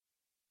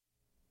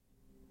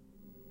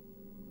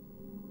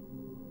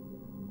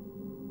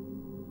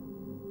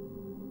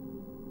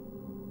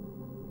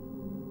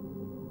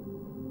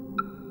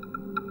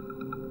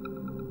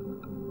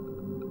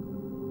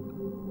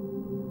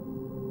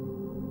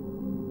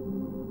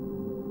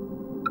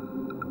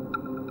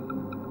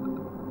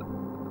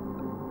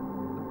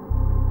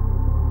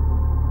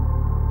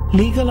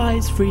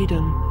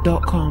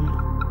LegalizeFreedom.com.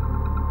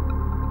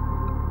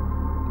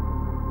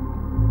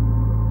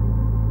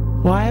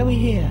 Why are we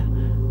here?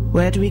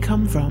 Where do we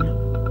come from?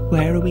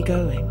 Where are we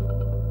going?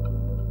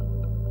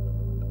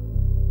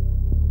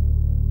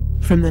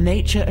 From the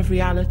nature of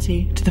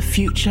reality to the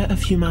future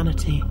of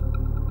humanity.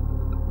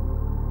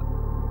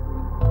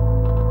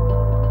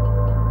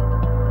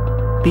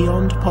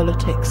 Beyond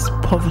politics,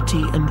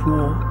 poverty and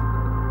war.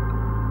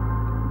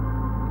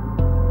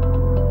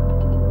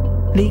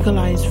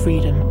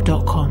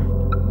 LegalizeFreedom.com.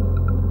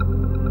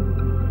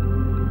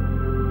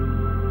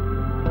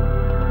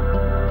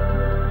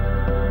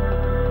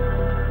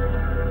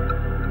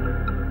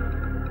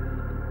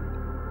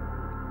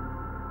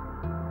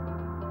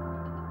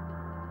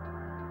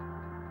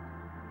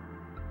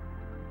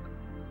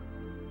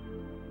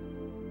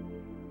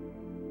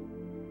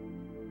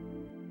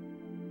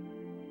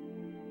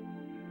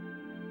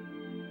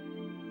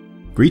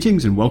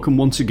 Greetings and welcome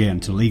once again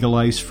to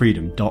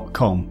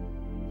LegalizeFreedom.com.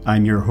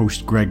 I'm your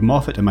host Greg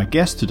Moffat, and my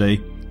guest today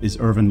is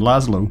Ervin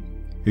Laszlo,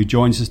 who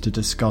joins us to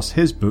discuss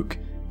his book,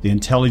 The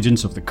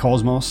Intelligence of the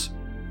Cosmos,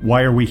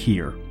 Why Are We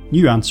Here?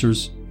 New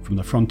Answers from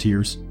the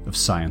Frontiers of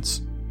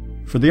Science.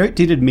 For the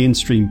outdated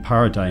mainstream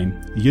paradigm,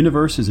 the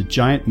universe is a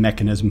giant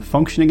mechanism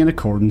functioning in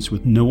accordance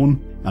with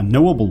known and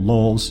knowable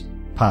laws,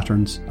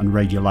 patterns and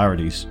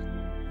regularities.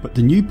 But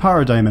the new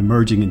paradigm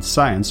emerging in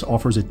science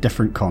offers a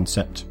different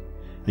concept.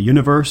 A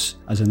universe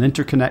as an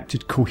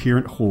interconnected,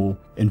 coherent whole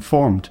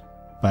informed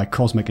by a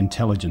cosmic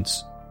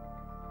intelligence.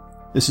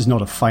 This is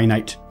not a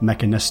finite,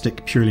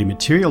 mechanistic, purely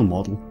material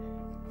model.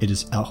 It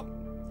is a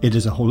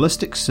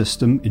holistic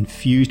system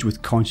infused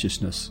with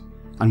consciousness,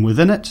 and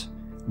within it,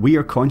 we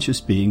are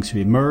conscious beings who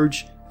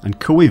emerge and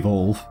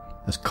co-evolve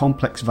as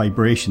complex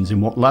vibrations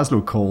in what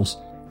Laszlo calls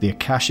the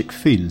Akashic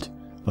field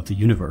of the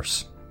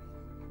universe.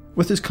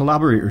 With his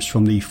collaborators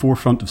from the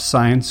forefront of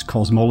science,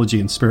 cosmology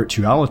and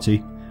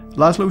spirituality,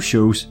 Laszlo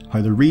shows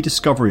how the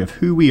rediscovery of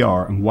who we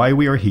are and why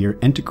we are here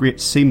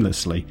integrates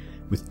seamlessly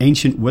with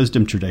ancient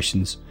wisdom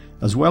traditions,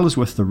 as well as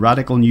with the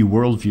radical new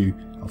worldview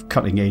of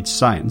cutting-edge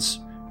science,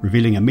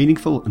 revealing a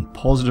meaningful and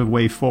positive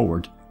way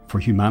forward for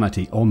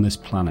humanity on this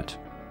planet.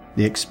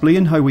 They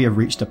explain how we have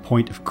reached a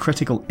point of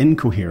critical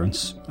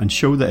incoherence and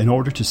show that in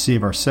order to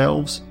save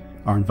ourselves,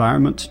 our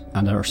environment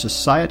and our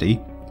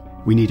society,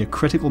 we need a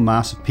critical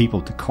mass of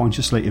people to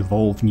consciously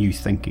evolve new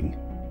thinking.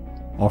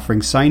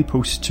 Offering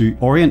signposts to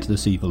orient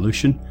this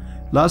evolution,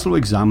 Laszlo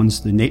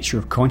examines the nature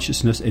of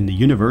consciousness in the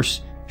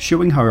universe,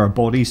 showing how our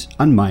bodies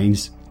and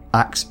minds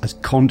act as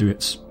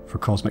conduits for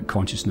cosmic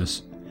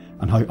consciousness,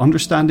 and how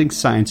understanding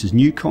science's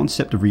new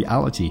concept of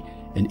reality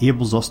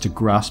enables us to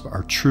grasp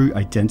our true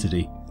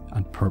identity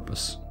and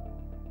purpose.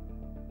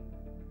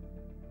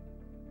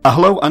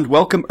 Hello and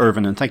welcome,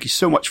 Ervin, and thank you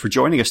so much for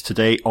joining us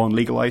today on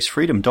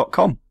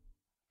LegalizeFreedom.com.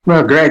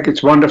 Well, Greg,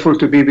 it's wonderful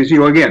to be with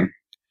you again.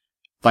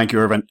 Thank you,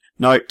 Ervin.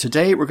 Now,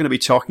 today we're going to be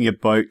talking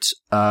about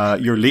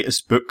your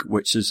latest book,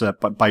 which is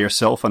by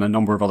yourself and a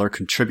number of other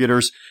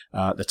contributors.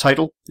 The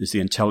title is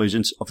The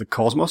Intelligence of the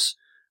Cosmos.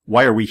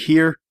 Why Are We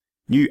Here?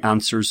 New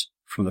Answers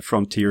from the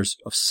Frontiers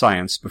of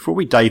Science. Before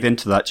we dive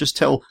into that, just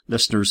tell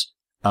listeners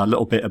a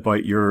little bit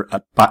about your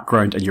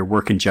background and your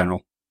work in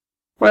general.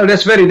 Well,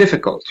 that's very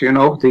difficult. You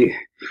know, the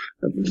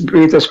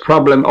greatest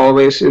problem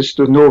always is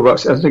to know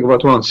something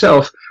about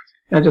oneself.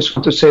 I just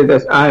want to say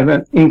that I have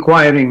an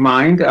inquiring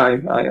mind.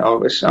 I'm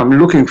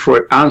looking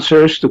for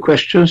answers to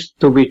questions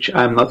to which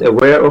I'm not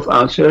aware of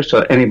answers,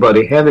 or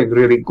anybody having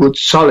really good,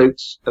 solid,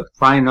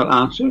 final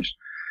answers.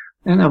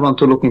 And I want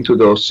to look into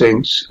those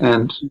things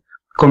and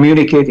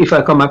communicate. If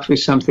I come up with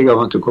something, I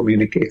want to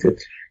communicate it.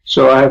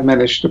 So I have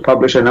managed to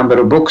publish a number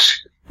of books.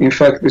 In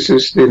fact, this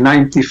is the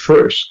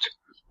 91st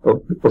of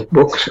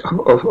books,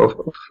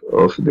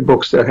 of the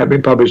books that have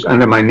been published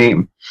under my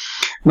name.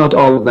 Not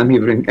all of them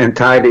even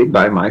entirely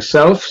by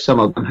myself. Some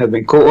of them have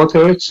been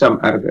co-authored, some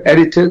are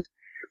edited.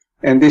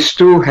 And this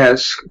too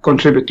has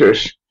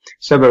contributors,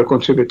 several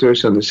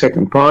contributors on the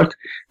second part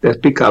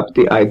that pick up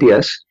the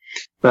ideas.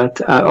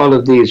 But all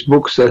of these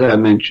books that I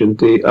mentioned,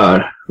 they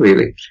are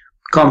really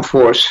come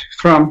forth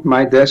from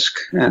my desk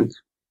and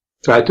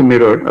try to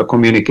mirror or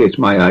communicate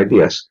my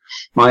ideas.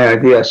 My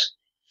ideas,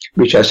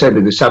 which I said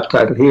in the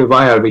subtitle here,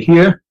 why are we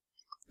here?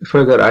 The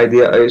further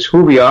idea is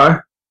who we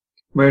are,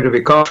 where do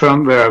we come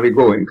from, where are we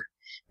going?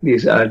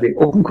 These are the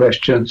open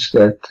questions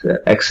that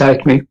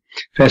excite me,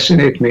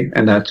 fascinate me,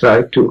 and I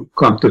try to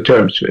come to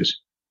terms with.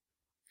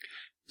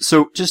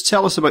 So just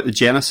tell us about the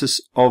genesis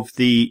of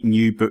the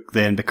new book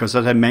then, because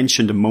as I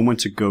mentioned a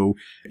moment ago,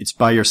 it's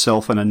by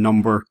yourself and a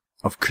number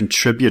of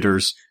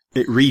contributors.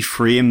 It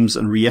reframes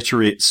and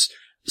reiterates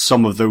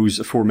some of those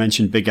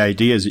aforementioned big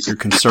ideas that you're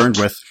concerned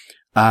with.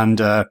 And,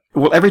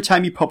 well, every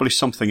time you publish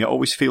something, it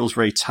always feels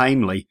very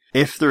timely.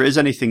 If there is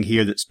anything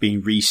here that's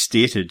being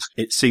restated,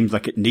 it seems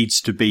like it needs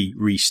to be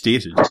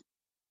restated.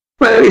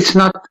 Well, it's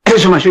not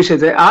so much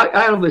restated.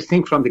 I always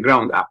think from the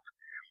ground up.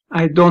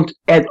 I don't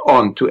add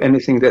on to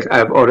anything that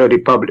I've already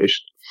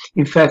published.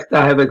 In fact,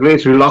 I have a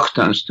great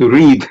reluctance to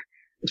read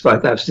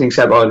But I have things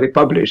I've already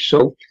published.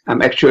 So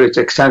it's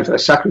a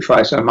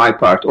sacrifice on my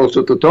part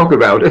also to talk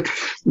about it,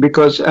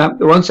 because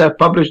once I've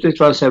published it,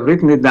 once I've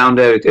written it down,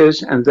 there it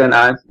is, and then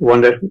I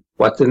wonder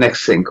what the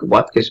next thing,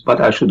 what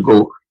I should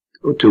go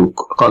to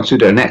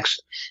consider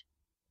next.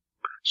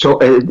 So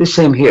the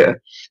same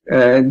here.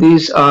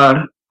 These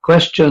are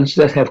questions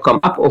that have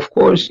come up, of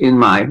course, in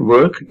my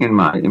work, in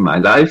my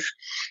life,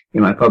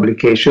 in my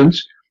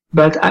publications.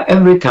 But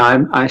every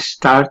time I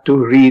start to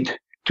read,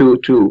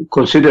 to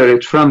consider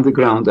it from the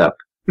ground up,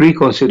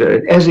 reconsider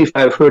it as if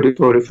I've heard it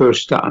for the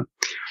first time.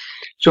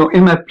 So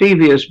in my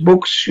previous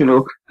books,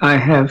 I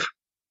have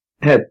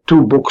had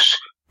 2 books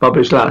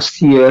published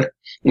last year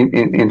in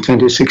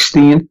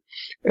 2016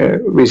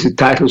 with the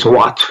titles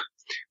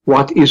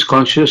What is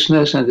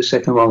Consciousness? And the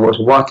second one was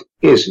What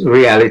is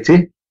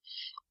Reality?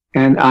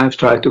 And I've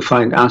tried to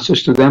find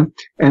answers to them.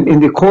 And in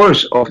the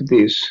course of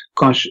these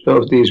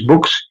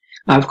books,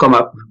 I've come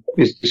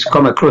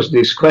across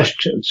these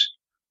questions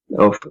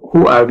of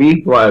who are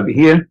we, why are we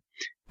here?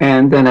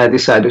 And then I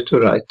decided to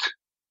write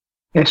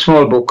a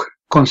small book,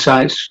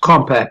 concise,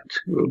 compact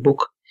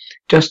book,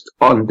 just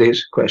on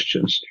these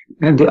questions.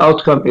 And the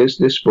outcome is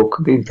this book,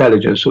 The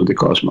Intelligence of the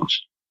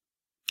Cosmos.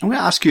 I'm going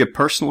to ask you a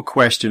personal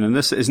question, and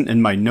this isn't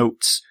in my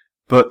notes,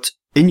 but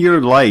in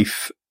your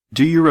life,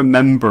 do you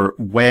remember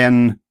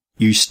when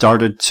you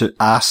started to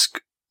ask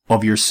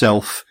of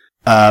yourself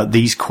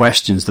these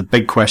questions, the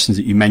big questions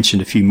that you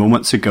mentioned a few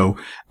moments ago?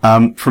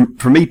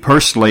 For me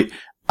personally,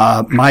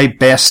 my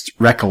best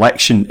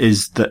recollection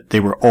is that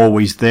they were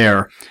always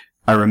there.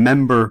 I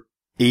remember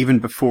even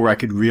before I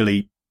could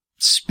really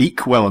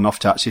speak well enough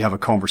to actually have a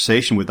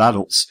conversation with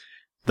adults,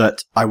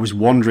 that I was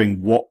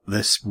wondering what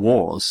this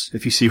was,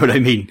 if you see what I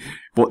mean.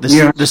 What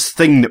this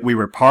thing that we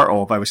were part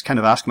of, I was kind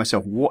of asking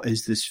myself, what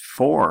is this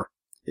for?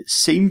 It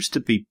seems to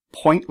be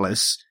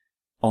pointless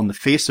on the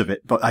face of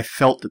it, but I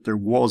felt that there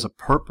was a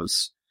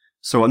purpose.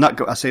 So, and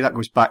I say that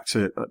goes back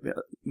to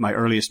my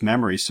earliest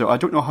memories. So I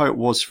don't know how it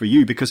was for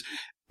you, because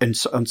in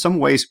some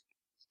ways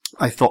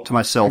I thought to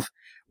myself,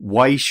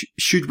 why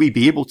should we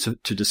be able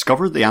to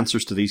discover the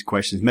answers to these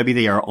questions? Maybe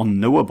they are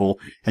unknowable,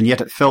 and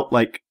yet it felt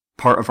like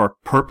part of our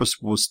purpose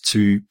was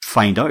to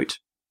find out.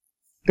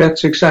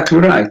 That's exactly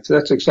right.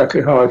 That's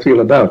exactly how I feel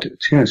about it,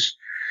 yes.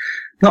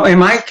 Now, in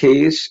my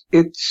case,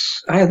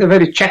 I had a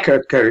very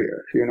checkered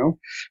career,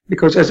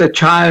 because as a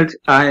child,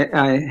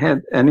 I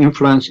had an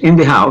influence in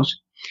the house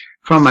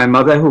from my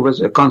mother, who was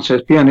a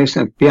concert pianist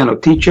and piano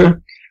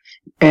teacher,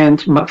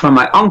 and from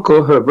my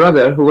uncle, her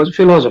brother, who was a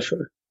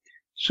philosopher.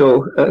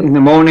 So in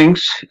the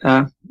mornings,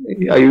 I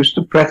used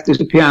to practice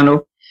the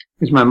piano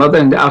with my mother.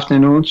 In the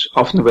afternoons,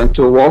 often went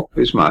to a walk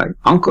with my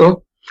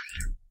uncle.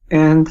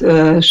 And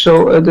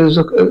so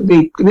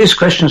these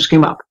questions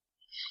came up.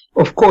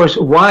 Of course,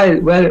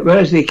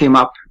 whereas they came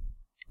up,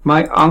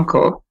 my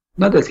uncle,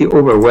 not that he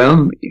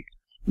overwhelmed me,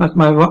 but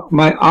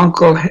my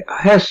uncle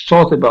has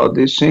thought about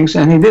these things,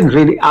 and he didn't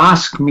really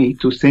ask me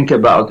to think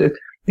about it.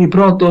 He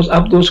brought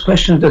those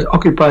questions that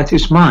occupied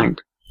his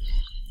mind.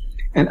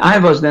 And I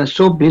was then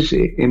so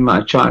busy in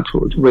my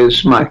childhood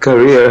with my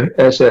career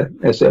as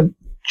a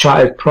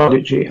child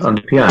prodigy on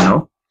the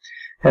piano,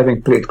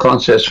 having played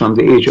concerts from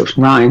the age of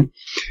 9,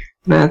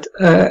 that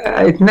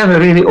it never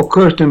really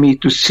occurred to me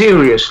to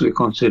seriously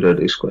consider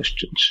these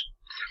questions.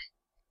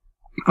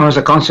 I was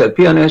a concert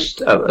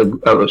pianist.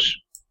 I was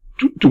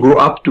to grow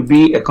up to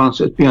be a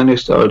concert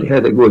pianist. I already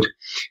had a good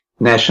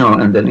national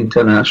and then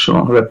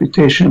international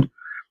reputation.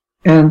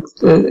 And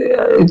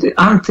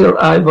until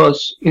I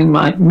was in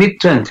my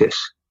mid-20s,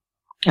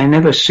 I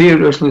never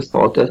seriously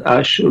thought that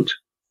I should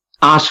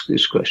ask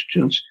these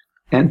questions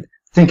and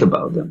think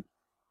about them.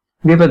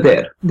 They were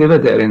there. They were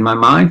there in my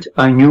mind.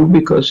 I knew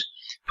because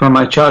from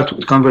my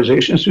childhood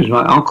conversations with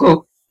my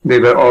uncle, they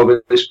were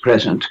always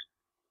present.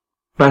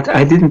 But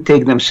I didn't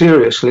take them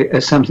seriously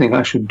as something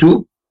I should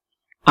do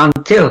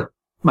until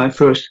my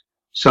first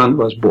son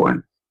was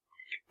born,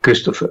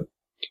 Christopher.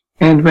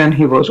 And when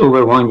he was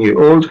over 1 year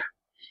old,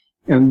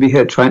 and we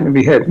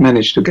had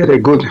managed to get a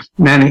good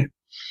nanny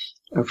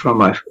from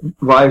my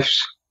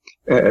wife's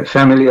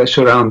family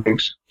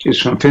surroundings.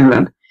 She's from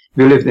Finland.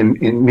 We lived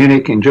in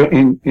Munich,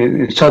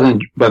 in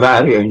southern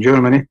Bavaria, in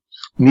Germany,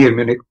 near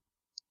Munich.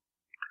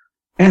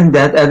 And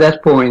at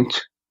that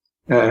point,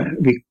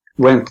 we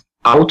went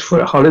out for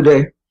a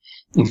holiday,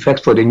 in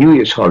fact, for the New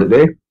Year's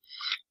holiday.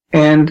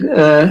 And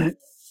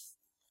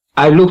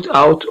I looked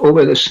out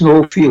over the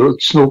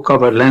snow-filled,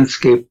 snow-covered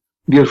landscape,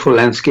 beautiful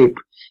landscape,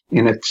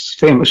 in a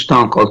famous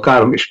town called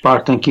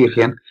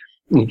Garmisch-Partenkirchen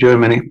in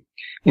Germany,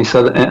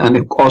 on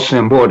the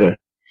Austrian border.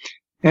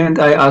 And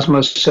I asked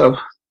myself,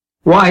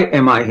 why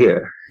am I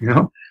here?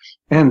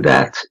 And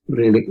that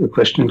really the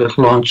question that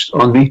launched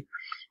on me.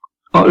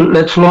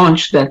 Let's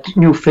launch that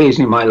new phase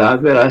in my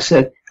life where I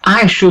said,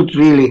 I should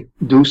really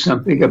do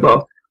something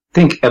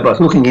think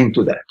about looking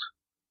into that.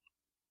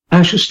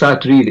 I should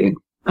start reading.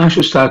 I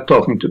should start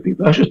talking to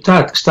people. I should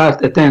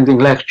start attending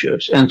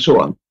lectures and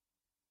so on.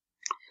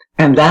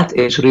 And that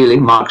is really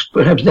marks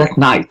perhaps that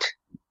night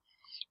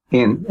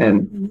in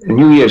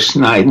New Year's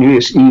night, New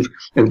Year's Eve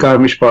at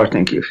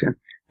Garmisch-Partenkirchen.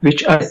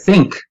 which I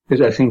think,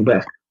 as I think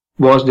back,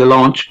 was the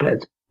launch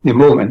pad, the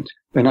moment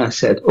when I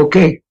said,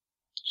 okay,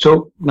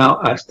 so now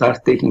I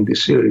start taking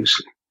this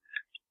seriously.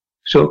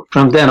 So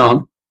from then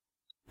on,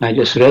 I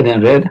just read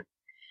and read,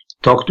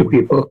 talked to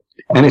people,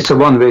 and it's a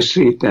one-way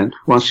street, and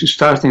once you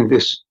start in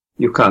this,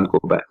 you can't go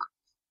back.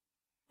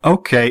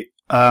 Okay,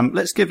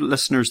 let's give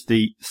listeners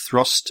the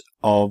thrust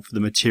of the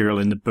material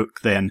in the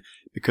book then,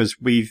 because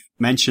we've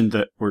mentioned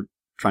that we're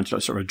trying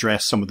to sort of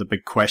address some of the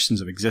big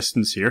questions of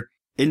existence here.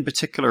 In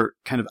particular,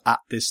 kind of at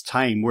this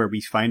time where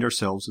we find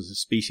ourselves as a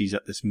species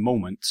at this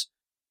moment.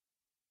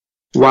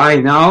 Why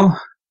now?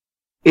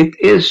 It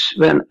is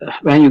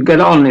when you get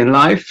on in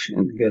life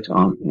and get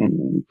on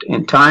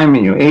in time,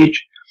 in your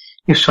age,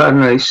 you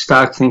suddenly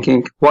start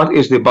thinking, what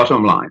is the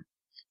bottom line?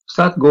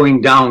 Start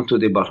going down to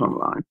the bottom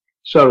line.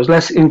 So I was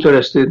less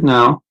interested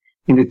now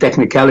in the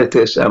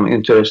technicalities. I'm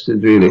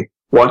interested really,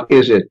 what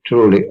is it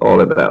truly all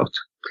about?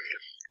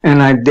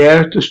 And I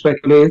dare to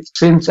speculate,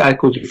 since I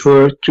could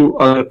refer to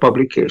other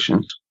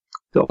publications,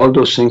 to all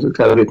those things that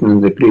I've written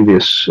in the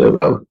previous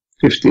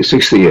 50,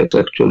 60 years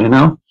actually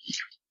now.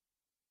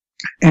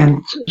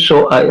 And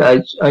so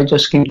I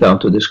just came down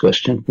to this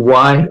question,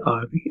 why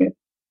are we here?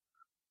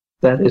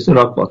 That is the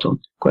rock bottom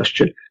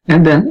question.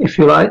 And then, if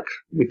you like,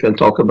 we can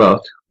talk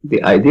about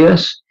the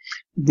ideas,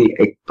 the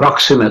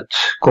approximate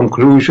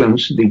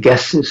conclusions, the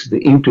guesses, the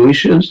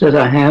intuitions that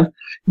I have,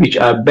 which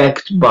are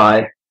backed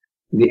by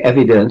the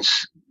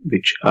evidence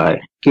which I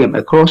came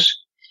across,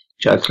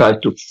 which I try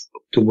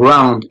to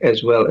ground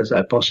as well as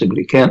I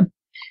possibly can.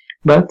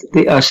 But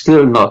they are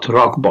still not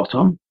rock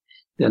bottom.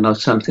 They're not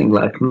something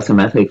like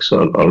mathematics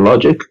or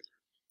logic.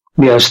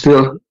 They are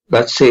still,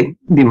 let's say,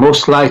 the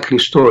most likely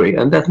story.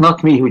 And that's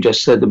not me who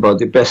just said about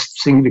the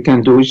best thing we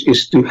can do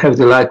is to have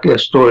the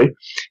likeliest story.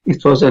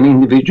 It was an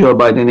individual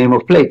by the name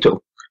of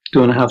Plato,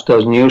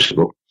 2,500 years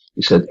ago.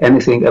 He said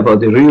anything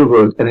about the real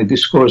world, any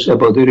discourse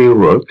about the real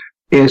world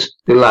is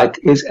a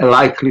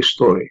likely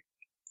story.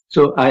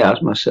 So I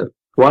asked myself,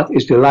 what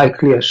is the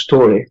likeliest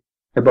story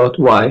about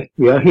why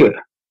we are here?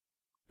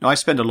 Now, I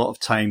spend a lot of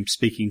time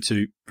speaking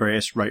to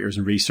various writers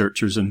and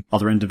researchers and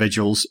other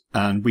individuals,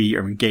 and we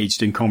are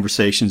engaged in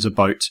conversations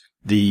about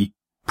the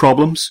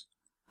problems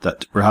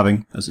that we're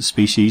having as a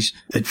species.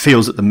 It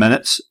feels at the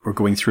minute we're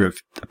going through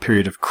a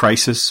period of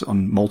crisis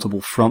on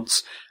multiple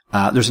fronts.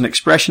 There's an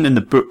expression in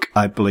the book,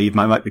 I believe,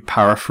 I might be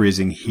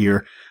paraphrasing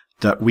here,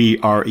 that we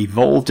are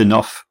evolved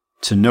enough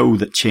to know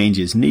that change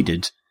is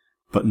needed,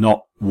 but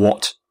not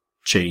what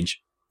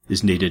change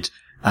is needed.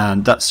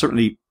 And that's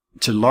certainly,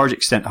 to a large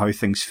extent, how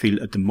things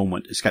feel at the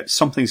moment.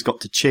 Something's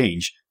got to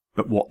change,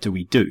 but what do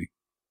we do?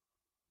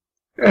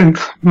 And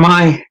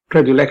my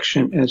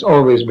predilection has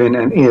always been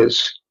and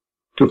is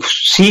to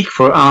seek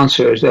for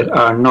answers that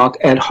are not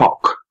ad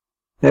hoc,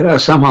 that are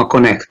somehow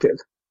connected.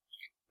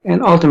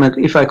 And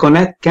ultimately, if I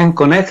can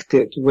connect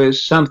it with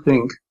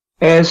something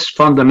as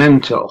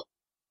fundamental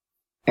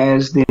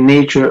as the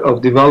nature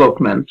of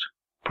development,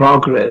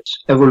 progress,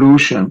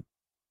 evolution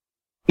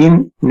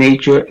in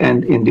nature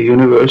and in the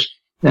universe,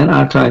 then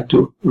I try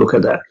to look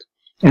at that.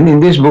 And in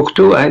this book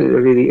too, I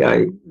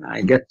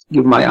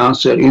give my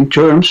answer in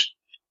terms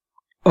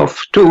of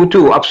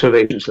two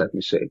observations, let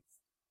me say.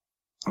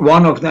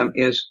 One of them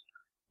is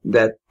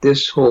that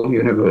this whole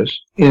universe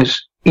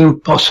is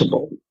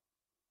impossible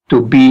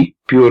to be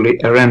purely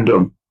a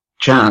random,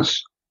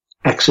 chance,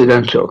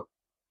 accidental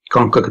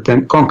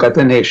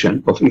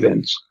concatenation of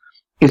events.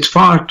 It's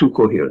far too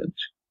coherent.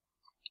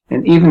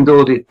 And even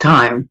though the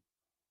time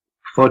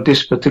for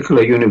this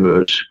particular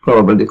universe,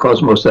 probably the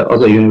cosmos, there are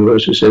other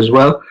universes as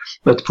well,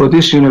 but for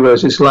this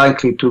universe it's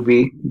likely to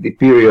be the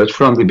period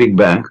from the Big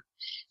Bang,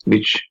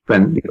 which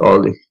when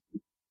all the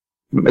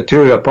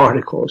material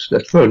particles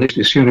that furnish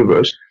this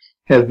universe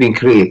have been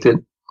created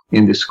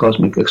in this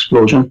cosmic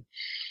explosion.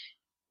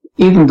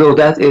 Even though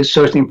that is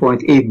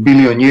 13.8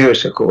 billion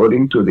years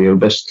according to their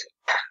best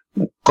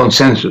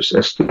consensus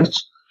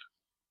estimates,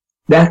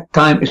 that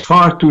time is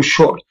far too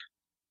short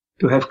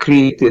to have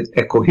created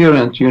a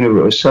coherent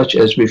universe such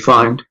as we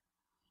find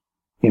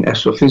in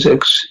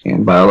astrophysics,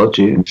 in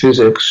biology, in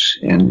physics,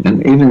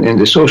 and even in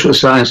the social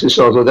sciences,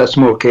 although that's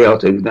more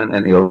chaotic than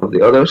any of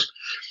the others.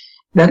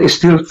 That is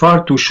still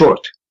far too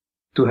short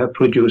to have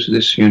produced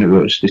this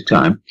universe this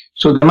time.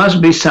 So there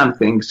must be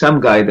something,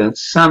 some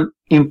guidance, some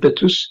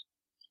impetus.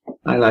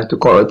 I like to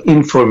call it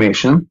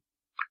information,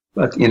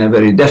 but in a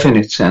very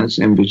definite sense,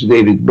 in which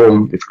David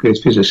Bohm, the great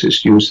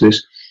physicist, used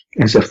this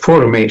as a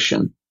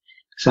formation.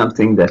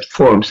 Something that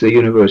forms the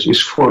universe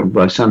is formed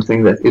by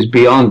something that is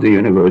beyond the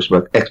universe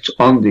but acts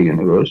on the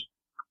universe.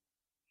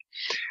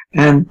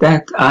 And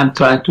that I'm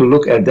trying to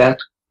look at that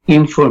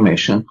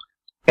information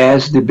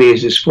as the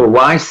basis for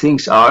why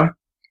things are,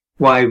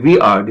 why we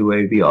are the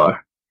way we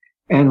are,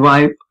 and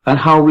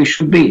how we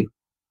should be.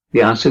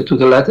 The answer to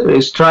the latter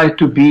is try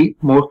to be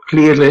more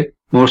clearly,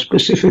 more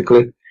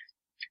specifically,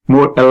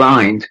 more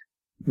aligned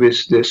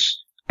with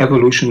this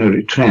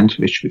evolutionary trend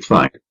which we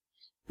find.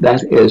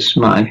 That is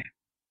my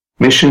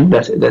mission.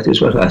 That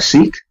is what I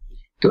seek,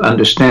 to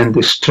understand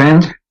this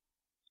trend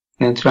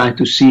and try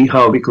to see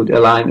how we could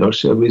align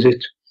ourselves with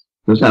it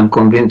because I'm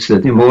convinced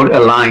that the more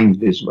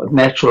aligned with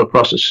natural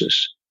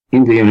processes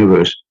in the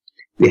universe,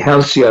 the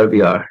healthier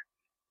we are,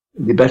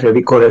 the better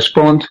we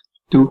correspond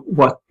to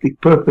what the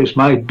purpose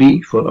might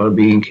be for our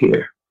being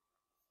here.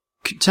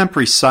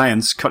 Contemporary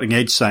science,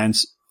 cutting-edge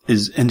science,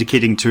 is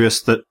indicating to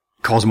us that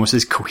cosmos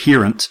is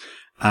coherent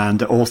and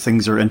that all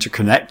things are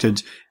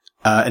interconnected,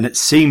 and it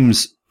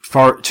seems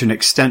to an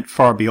extent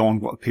far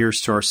beyond what appears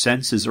to our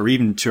senses or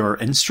even to our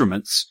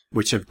instruments,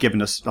 which have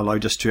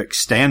allowed us to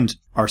extend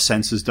our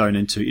senses down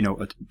into,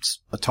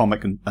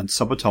 atomic and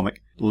subatomic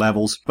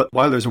levels. But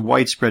while there's a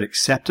widespread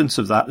acceptance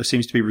of that, there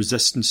seems to be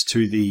resistance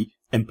to the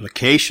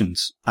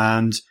implications.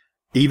 And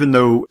even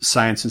though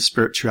science and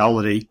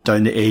spirituality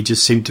down the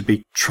ages seem to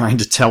be trying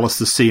to tell us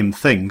the same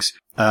things,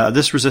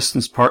 this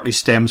resistance partly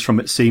stems from,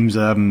 it seems,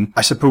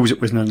 I suppose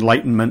it was an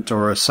enlightenment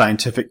or a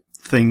scientific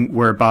thing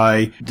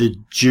whereby the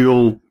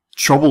dual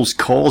troubles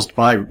caused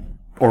by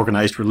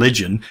organized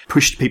religion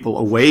pushed people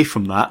away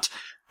from that.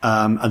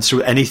 And so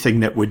anything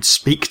that would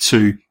speak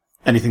to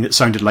anything that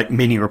sounded like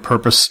meaning or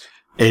purpose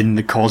in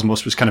the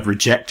cosmos was kind of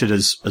rejected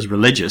as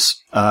religious,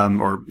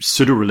 or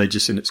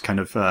pseudo-religious in its kind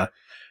of,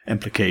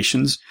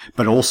 implications.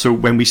 But also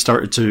when we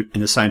started to,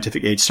 in the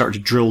scientific age, started to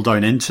drill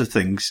down into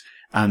things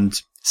and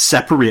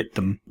separate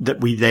them,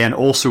 that we then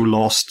also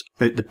lost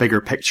the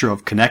bigger picture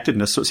of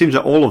connectedness. So it seems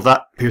that all of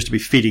that appears to be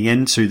feeding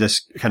into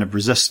this kind of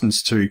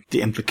resistance to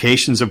the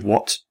implications of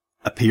what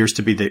appears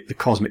to be the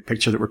cosmic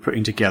picture that we're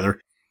putting together.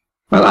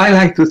 Well, I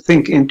like to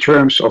think in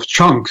terms of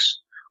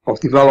chunks of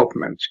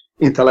development,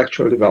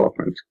 intellectual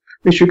development,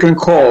 which you can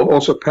call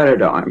also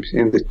paradigms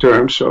in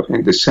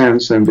the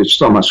sense in which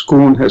Thomas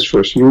Kuhn has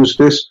first used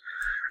this,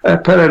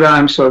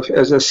 paradigms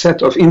as a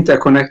set of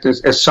interconnected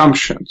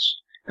assumptions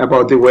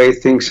about the way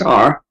things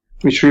are,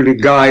 which really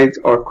guide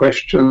our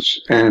questions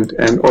and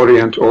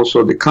orient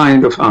also the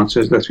kind of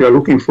answers that we are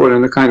looking for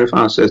and the kind of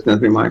answers that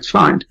we might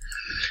find.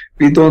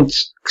 We don't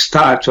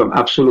start from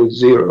absolute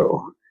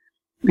zero.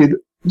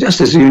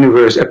 Just as the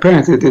universe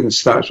apparently didn't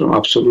start from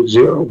absolute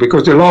zero,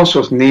 because the laws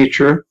of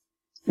nature,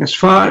 as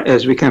far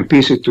as we can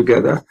piece it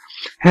together,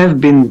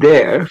 have been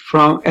there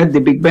from at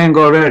the Big Bang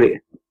already.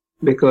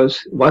 Because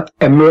what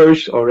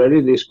emerged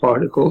already, these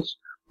particles,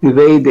 the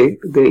way they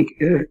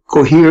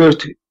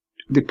cohered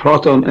the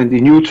proton and the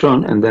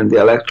neutron and then the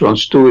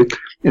electrons to it,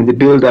 and the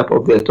build-up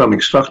of the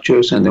atomic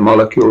structures and the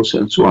molecules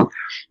and so on.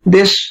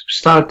 This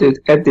started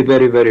at the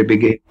very, very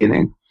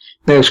beginning.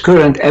 There's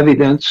current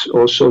evidence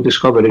also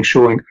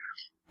showing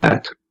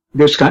that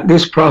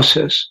this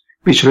process,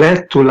 which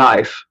led to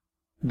life,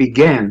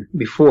 began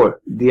before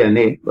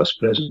DNA was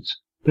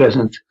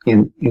present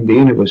in the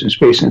universe, in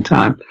space and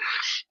time.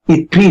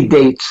 It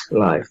predates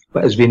life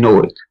as we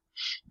know it.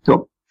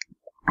 So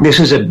this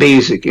is a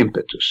basic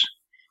impetus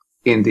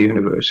in the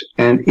universe,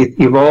 and it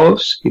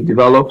evolves, it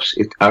develops,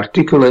 it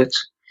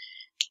articulates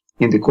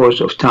in the course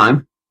of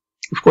time.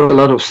 Of course, a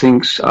lot of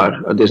things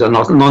these are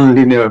not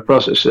non-linear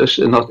processes,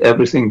 and not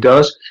everything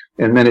does,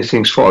 and many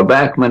things fall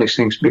back, many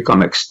things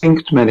become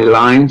extinct, many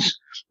lines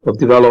of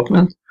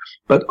development.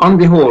 But on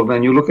the whole,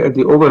 when you look at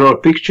the overall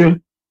picture,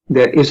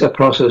 there is a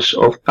process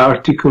of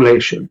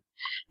articulation.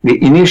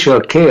 The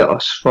initial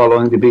chaos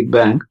following the Big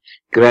Bang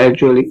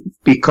gradually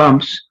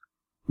becomes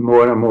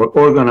more and more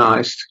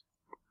organized,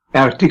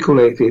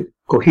 articulated,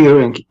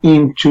 coherent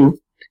into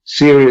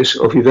series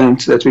of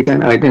events that we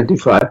can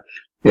identify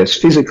as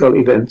physical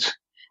events,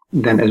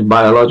 then as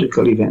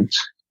biological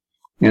events.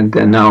 And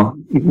then now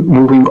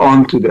moving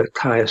on to the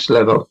highest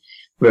level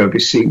where we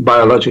see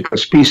biological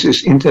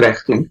species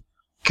interacting,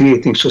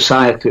 creating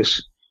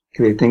societies,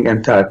 creating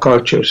entire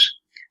cultures.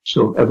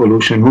 So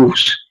evolution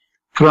moves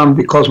from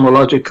the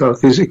cosmological,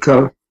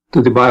 physical,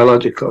 to the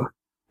biological,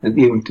 and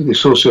even to the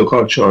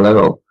socio-cultural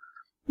level.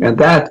 And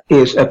that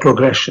is a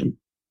progression.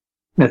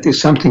 That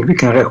is something we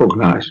can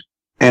recognize.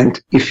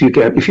 And if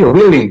you're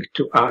willing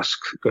to ask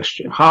the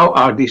question, how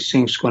are these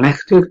things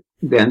connected?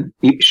 Then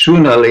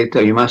sooner or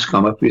later you must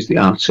come up with the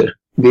answer.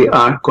 They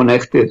are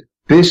connected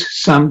with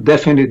some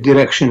definite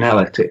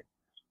directionality,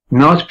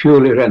 not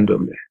purely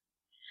randomly.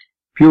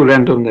 Pure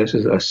randomness,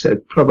 as I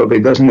said,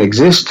 probably doesn't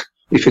exist.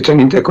 If it's an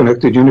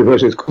interconnected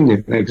universe, it couldn't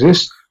even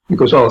exist,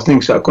 because all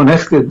things are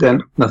connected,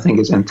 then nothing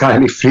is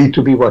entirely free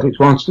to be what it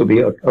wants to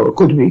be or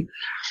could be.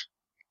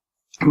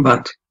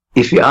 But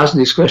if you ask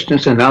these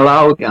questions and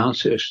allow the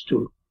answers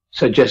to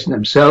suggest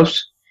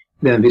themselves,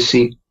 then we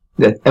see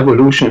that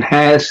evolution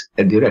has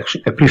a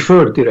direction, a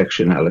preferred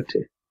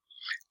directionality,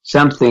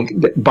 something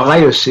that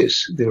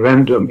biases the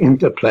random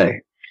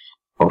interplay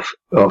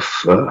of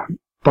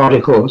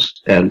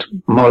particles and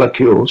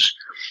molecules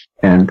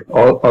and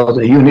all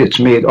the units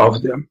made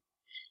of them.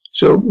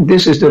 So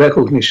this is the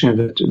recognition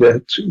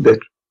that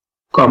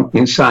come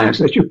in science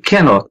that you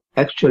cannot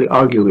actually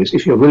argue with.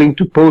 If you're willing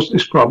to pose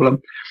this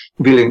problem,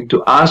 willing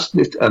to ask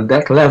this at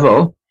that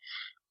level,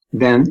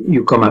 then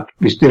you come up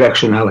with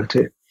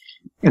directionality.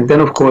 And then,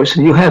 of course,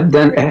 you have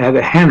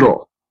a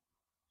handle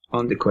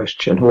on the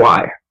question,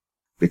 why?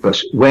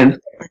 Because when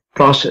a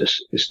process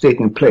is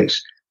taking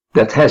place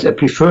that has a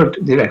preferred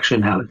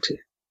directionality,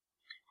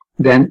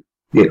 then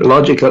the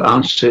logical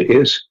answer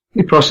is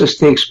The process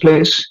takes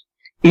place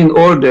in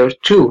order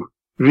to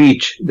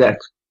reach that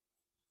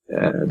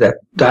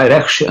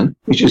direction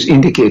which is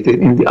indicated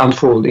in the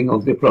unfolding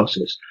of the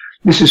process.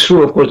 This is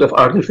true, of course, of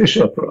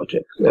artificial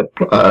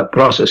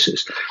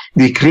processes.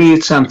 We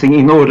create something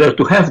in order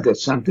to have that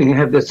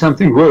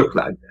something work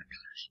like that.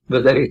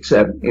 Whether it's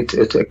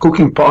a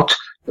cooking pot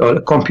or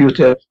a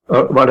computer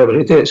or whatever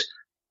it is.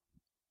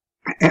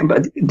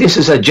 But this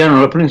is a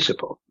general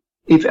principle.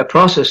 If a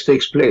process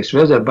takes place,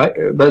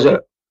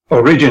 whether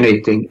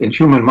originating in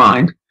human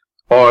mind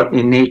or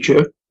in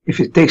nature, if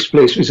it takes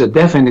place with a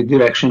definite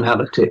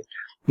directionality,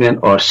 then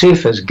our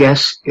safest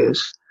guess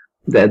is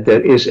that there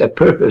is a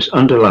purpose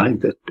underlying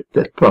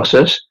that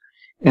process,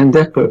 and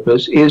that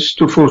purpose is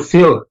to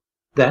fulfill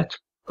that,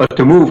 or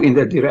to move in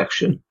that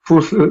direction,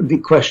 fulfill the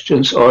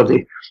questions or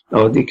the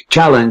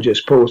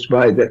challenges posed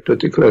by that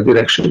particular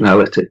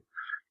directionality.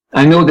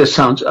 I know that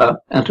sounds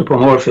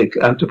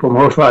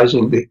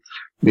anthropomorphizing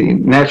the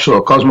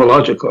natural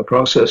cosmological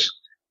process,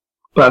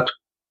 but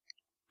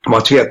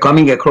what we are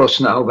coming across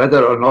now,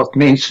 whether or not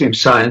mainstream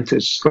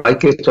scientists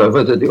like it, or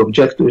whether they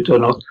object to it or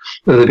not,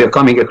 whether we are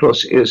coming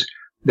across is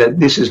that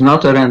this is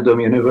not a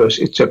random universe,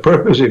 it's a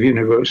purposive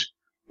universe,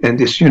 and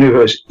this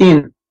universe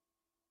in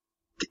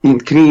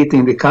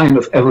creating the kind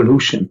of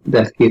evolution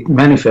that it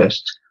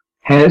manifests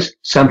has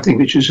something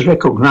which is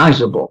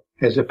recognizable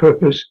as a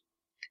purpose,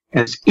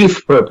 as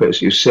if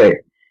purpose, you say,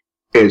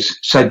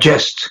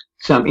 suggests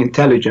some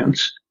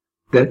intelligence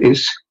that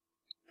is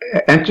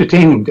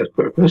entertaining that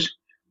purpose,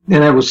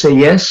 then I would say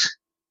yes.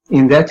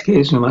 In that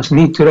case, we must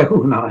need to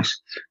recognize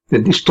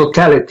that this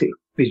totality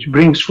which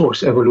brings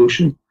forth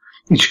evolution,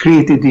 which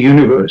created the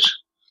universe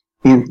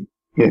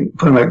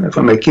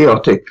from a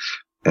chaotic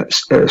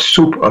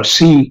soup or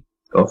sea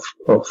of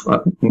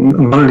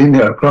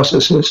nonlinear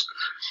processes,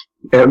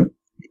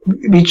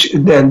 which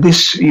then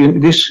this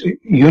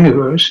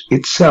universe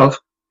itself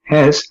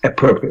has a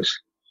purpose,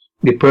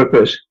 the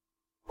purpose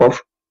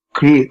of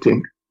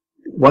creating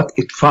what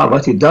it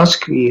does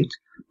create.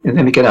 And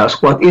then we can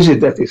ask, what is it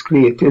that is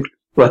created?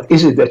 What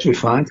is it that we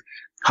find?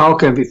 How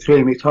can we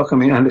frame it? How can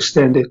we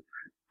understand it?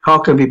 How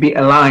can we be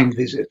aligned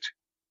with it?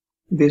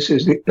 This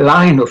is the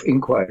line of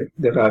inquiry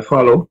that I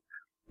follow,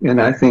 and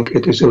I think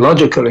it is a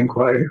logical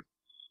inquiry.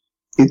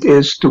 It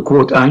is, to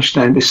quote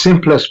Einstein, the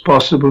simplest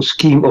possible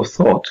scheme of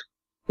thought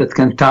that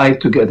can tie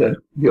together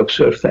the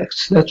observed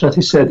facts. That's what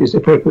he said is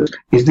the purpose,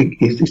 is the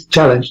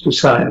challenge to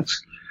science.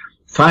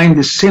 Find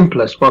the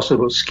simplest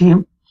possible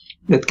scheme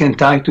that can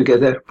tie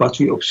together what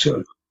we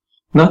observe.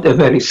 Not a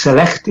very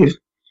selective,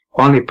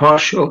 only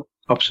partial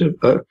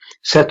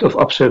set of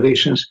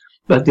observations,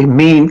 but the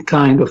main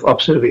kind of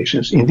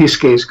observations. In this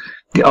case,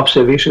 the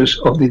observations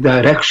of the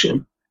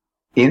direction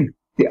in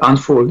the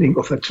unfolding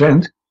of a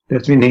trend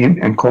that we name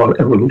and call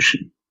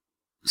evolution.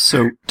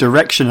 So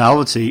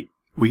directionality,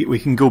 we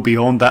can go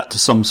beyond that to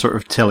some sort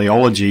of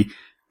teleology.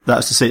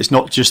 That's to say, it's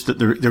not just that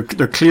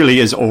there clearly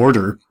is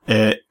order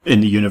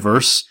in the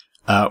universe,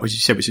 which you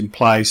said, which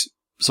implies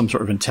some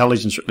sort of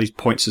intelligence, or at least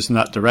points us in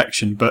that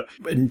direction. But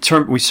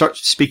we start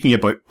speaking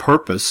about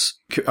purpose.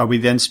 Are we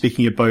then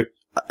speaking about,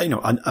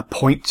 a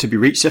point to be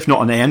reached? If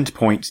not an end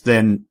point,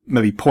 then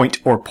maybe point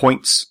or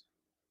points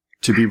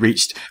to be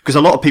reached. Because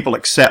a lot of people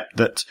accept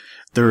that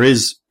there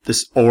is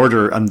this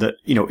order and that,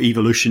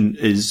 evolution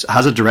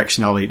has a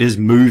directionality. It is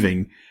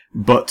moving,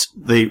 but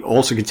they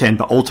also contend,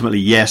 but ultimately,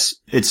 yes,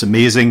 it's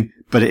amazing,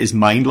 but it is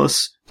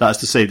mindless. That is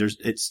to say,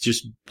 it's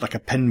just like a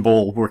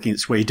pinball working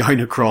its way down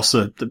across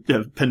the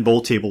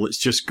pinball table. It's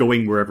just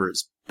going wherever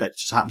that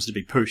just happens to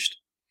be pushed.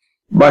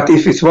 But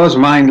if it was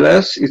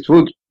mindless, it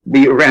would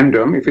be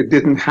random. If it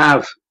didn't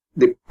have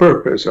the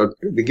purpose or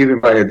be given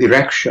by a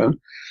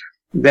direction,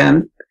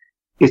 then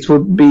it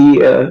would be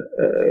a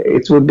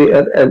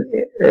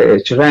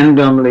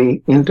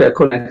randomly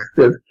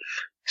interconnected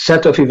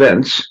set of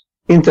events,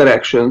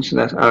 interactions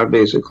that are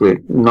basically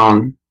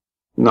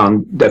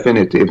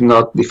non-definitive,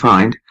 not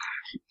defined.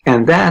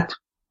 And that,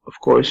 of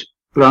course,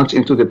 runs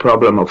into the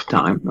problem of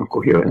time and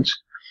coherence.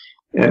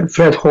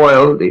 Fred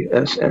Hoyle,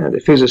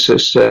 the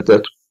physicist, said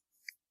that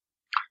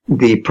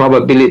the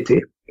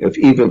probability of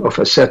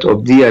a set of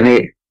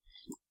DNA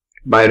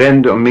by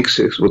random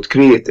mixes would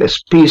create a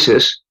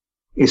species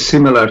is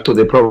similar to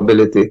the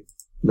probability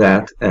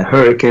that a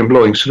hurricane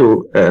blowing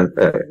through a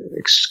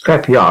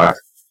scrapyard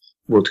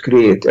would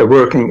create a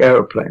working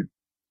airplane.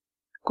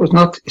 Of course,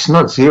 it's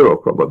not zero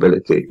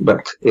probability,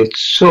 but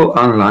it's so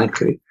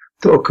unlikely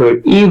to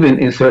occur even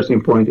in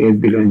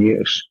 13.8 billion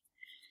years.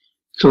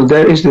 So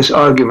there is this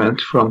argument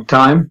from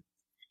time,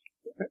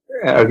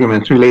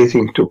 argument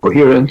relating to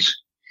coherence,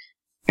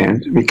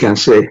 and we can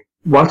say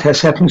what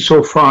has happened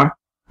so far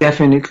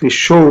definitely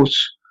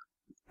shows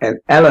an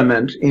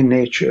element in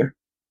nature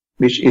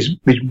which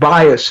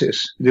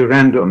biases the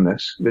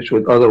randomness which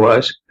would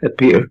otherwise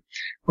appear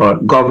or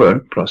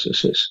govern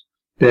processes.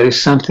 There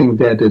is something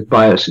there that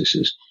biases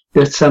it.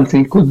 That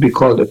something could be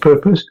called a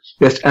purpose.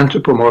 That's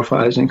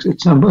anthropomorphizing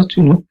it somewhat,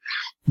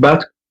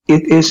 but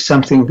it is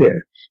something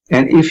there.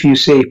 And if you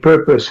say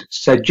purpose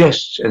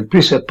suggests and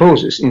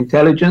presupposes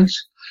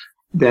intelligence,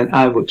 then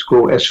I would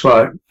go as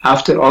far,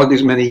 after all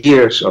these many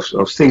years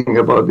of thinking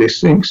about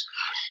these things,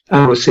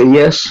 I would say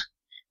yes,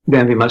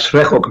 then we must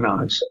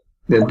recognize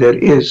that there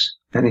is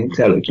an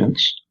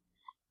intelligence,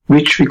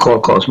 which we call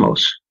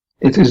cosmos.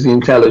 It is the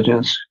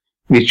intelligence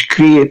which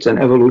creates an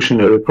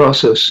evolutionary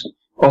process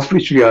of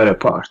which we are a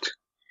part.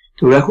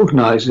 To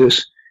recognize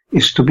this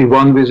is to be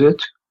one with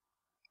it,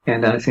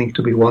 and I think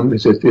to be one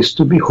with it is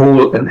to be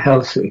whole and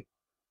healthy.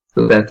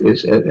 So that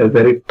is a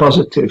very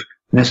positive,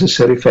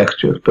 necessary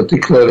factor,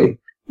 particularly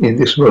in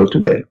this world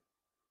today.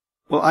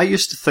 Well, I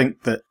used to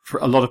think that for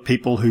a lot of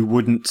people who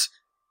wouldn't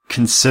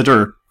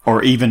consider,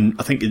 or even,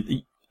 I think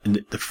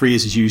the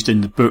phrase is used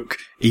in the book,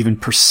 even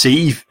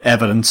perceive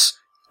evidence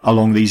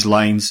along these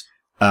lines,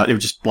 they were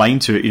just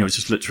blind to it. It's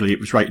just literally, it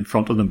was right in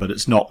front of them, but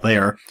it's not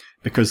there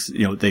because,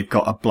 they've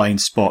got a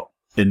blind spot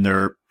in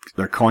their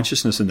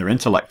consciousness and their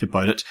intellect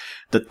about it,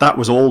 that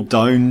was all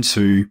down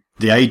to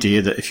the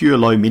idea that if you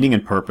allow meaning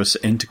and purpose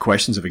into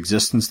questions of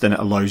existence, then it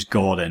allows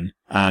God in.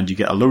 And you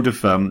get a load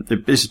of,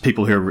 this is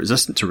people who are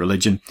resistant to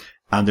religion,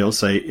 and they'll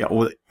say,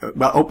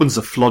 that opens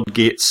the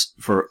floodgates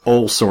for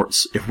all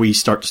sorts if we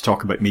start to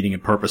talk about meaning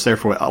and purpose.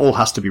 Therefore, it all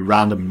has to be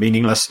random and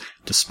meaningless,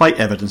 despite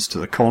evidence to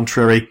the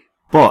contrary.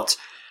 But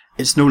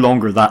it's no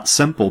longer that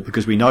simple,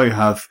 because we now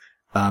have,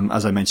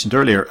 as I mentioned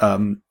earlier,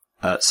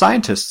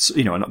 scientists,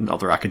 and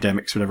other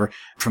academics, whatever,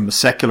 from a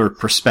secular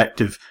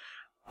perspective,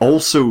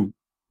 also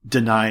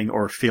denying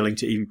or failing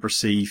to even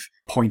perceive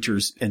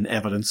pointers in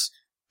evidence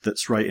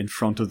that's right in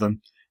front of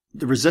them.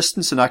 The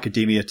resistance in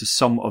academia to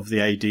some of the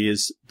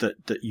ideas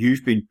that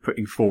you've been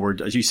putting forward,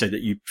 as you say,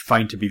 that you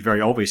find to be very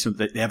obvious, and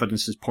that the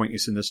evidence is pointing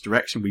us in this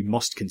direction. We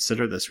must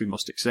consider this. We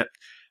must accept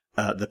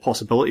the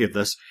possibility of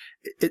this.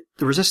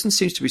 The resistance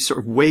seems to be sort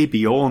of way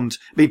beyond.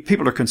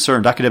 People are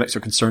concerned, academics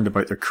are concerned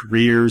about their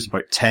careers,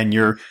 about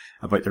tenure,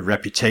 about their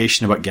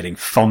reputation, about getting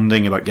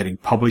funding, about getting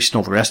published and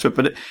all the rest of it.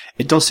 But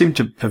it does seem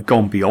to have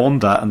gone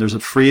beyond that. And there's a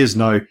phrase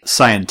now,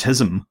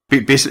 scientism,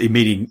 basically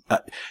meaning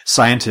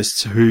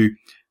scientists who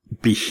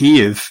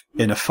behave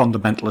in a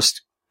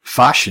fundamentalist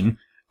fashion,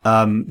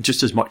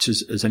 just as much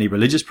as any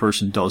religious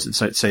person does.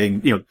 It's like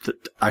saying,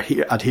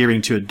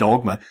 adhering to a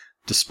dogma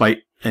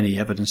despite any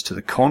evidence to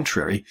the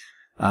contrary.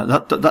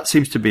 That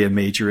seems to be a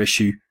major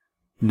issue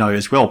now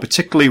as well,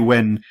 particularly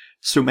when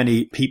so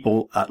many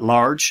people at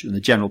large in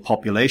the general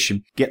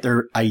population get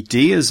their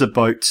ideas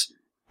about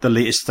the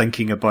latest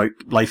thinking about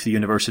life, the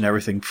universe and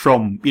everything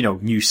from,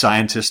 new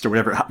scientists or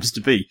whatever it happens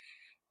to be.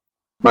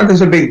 Well,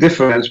 there's a big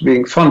difference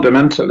being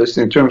fundamentalist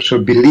in terms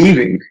of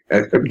believing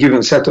a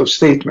given set of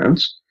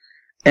statements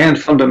and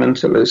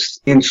fundamentalist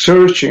in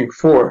searching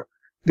for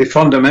the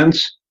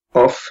fundaments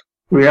of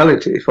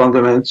reality,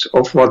 fundaments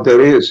of what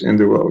there is in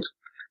the world.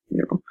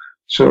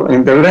 So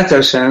in the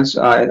latter sense,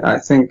 I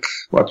think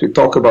what we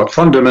talk about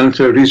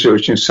fundamental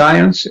research in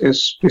science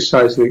is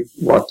precisely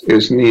what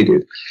is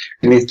needed.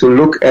 We need to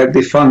look at the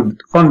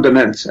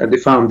fundaments, at the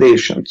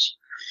foundations,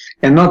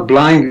 and not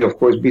blindly, of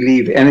course,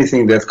 believe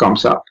anything that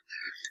comes up.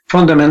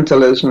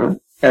 Fundamentalism,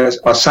 as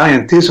a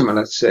scientism,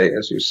 let's say,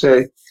 as you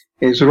say,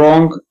 is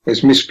wrong,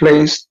 is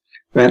misplaced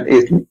when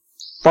it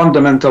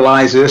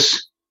fundamentalizes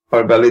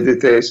or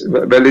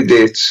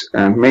validates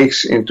and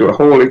makes into a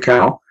holy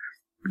cow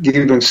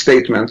given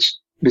statements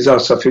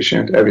without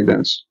sufficient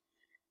evidence.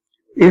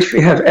 If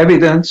we have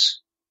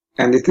evidence,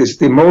 and it is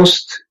the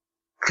most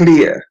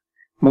clear,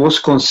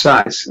 most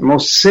concise,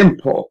 most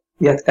simple,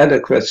 yet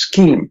adequate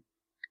scheme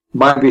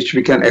by which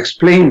we can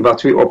explain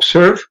what we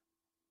observe,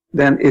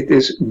 then it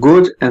is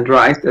good and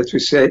right that we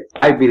say,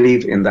 I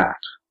believe in that.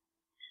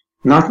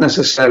 Not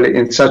necessarily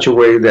in such a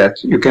way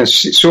that you can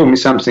show me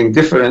something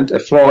different, a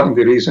flaw in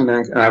the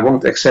reasoning, and I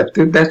won't accept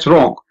it. That's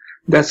wrong.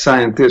 That's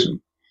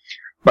scientism.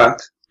 But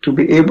to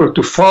be able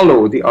to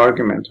follow the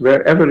argument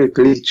wherever it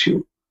leads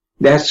you,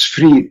 that's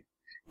free.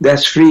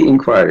 That's free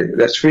inquiry.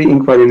 That's free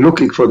inquiry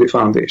looking for the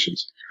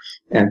foundations.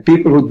 And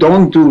people who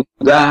don't do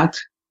that,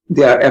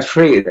 they are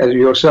afraid, as you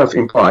yourself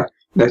imply,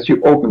 that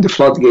you open the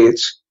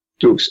floodgates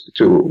to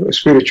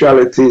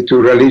spirituality, to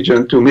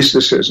religion, to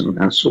mysticism,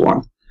 and so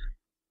on.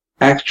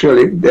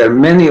 Actually, there are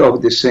many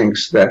of these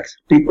things that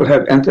people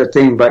have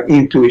entertained by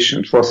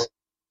intuition for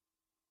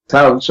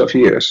thousands of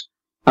years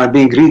are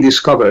being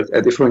rediscovered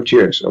at the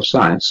frontiers of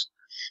science,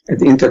 at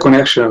the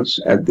interconnections,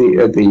 at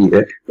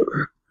the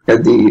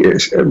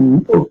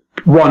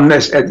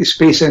oneness, at the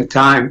space and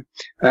time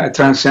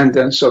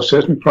transcendence of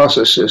certain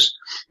processes,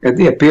 at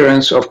the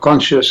appearance of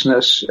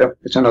consciousness.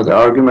 It's another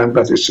argument,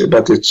 but it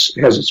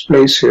has its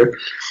place here.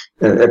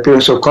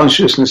 Appearance of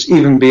consciousness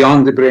even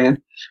beyond the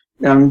brain.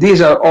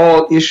 These are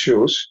all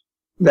issues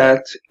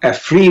that a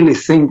freely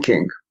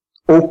thinking,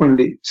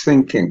 openly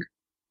thinking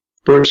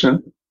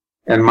person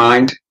and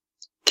mind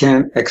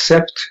can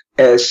accept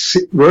as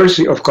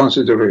worthy of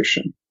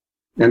consideration.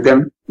 And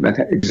then when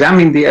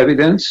examine the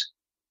evidence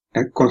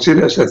and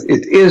considers that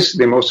it is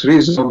the most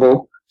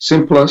reasonable,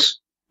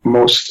 simplest,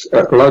 most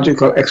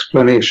logical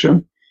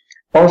explanation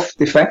of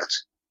the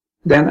facts,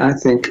 then I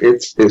think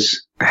it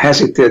is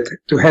hesitate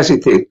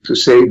to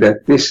say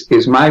that this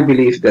is my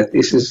belief, that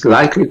this is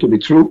likely to be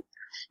true,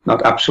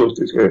 not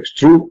absolutely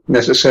true,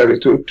 necessarily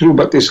true,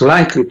 but is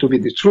likely to be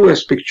the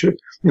truest picture,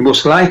 the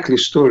most likely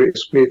story,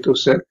 as Plato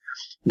said,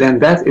 then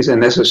that is a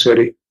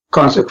necessary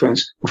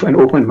consequence of an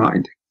open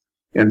mind.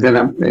 And then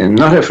I'm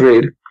not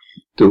afraid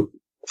to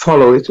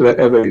follow it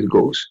wherever it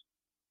goes.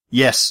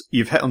 Yes,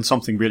 you've hit on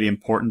something really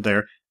important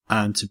there.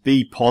 And to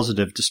be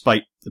positive,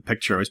 despite the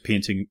picture I was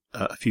painting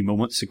a few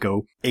moments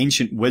ago,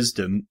 ancient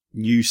wisdom,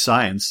 new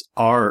science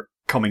are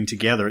coming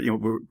together. You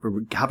know,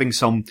 we're having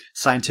some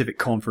scientific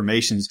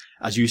confirmations,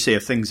 as you say,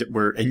 of things that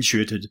were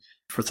intuited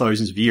for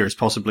thousands of years,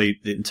 possibly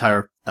the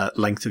entire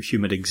length of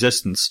human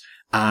existence.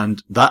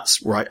 And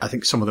that's where I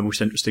think some of the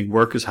most interesting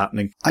work is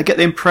happening. I get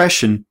the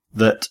impression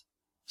that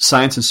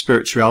science and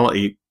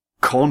spirituality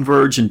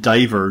converge and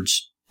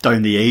diverge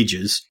down the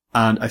ages.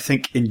 And I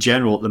think in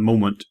general at the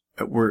moment,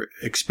 we're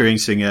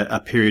experiencing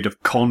a period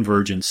of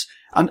convergence.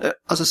 And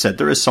as I said,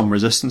 there is some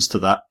resistance to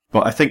that,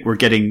 but I think we're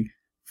getting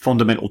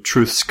fundamental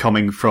truths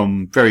coming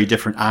from very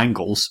different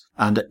angles.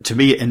 And to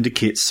me, it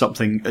indicates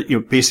something, you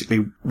know,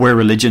 basically where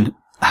religion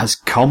has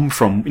come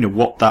from, you know,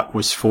 what that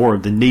was for,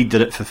 the need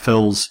that it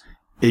fulfills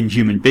in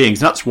human beings.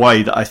 That's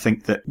why that I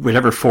think that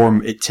whatever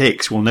form it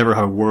takes, we'll never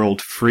have a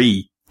world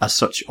free as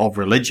such of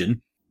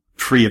religion,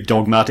 free of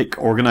dogmatic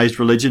organized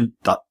religion.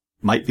 That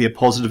might be a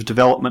positive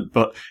development,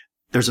 but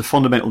there's a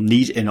fundamental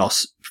need in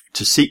us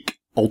to seek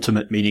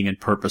ultimate meaning and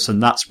purpose,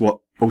 and that's what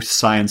both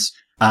science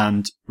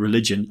and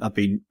religion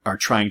are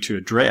trying to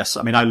address.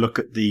 I mean, I look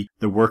at the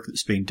work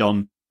that's being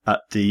done at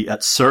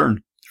CERN,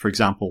 for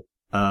example,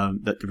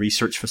 at the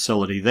research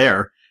facility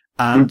there,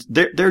 and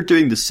they're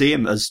doing the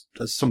same as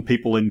some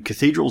people in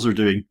cathedrals are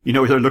doing. You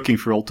know, they're looking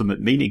for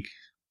ultimate meaning.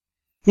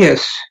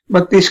 Yes,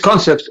 but these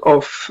concepts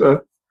of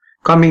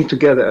coming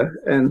together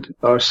and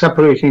are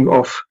separating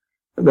off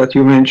that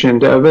you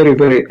mentioned are very,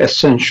 very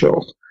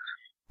essential.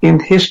 In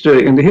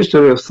the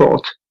history of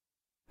thought,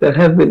 there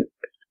have been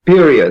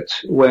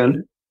periods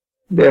when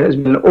there has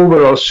been an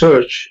overall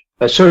search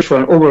for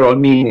an overall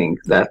meaning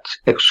that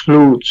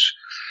excludes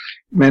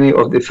many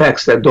of the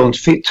facts that don't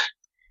fit.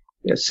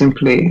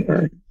 Simply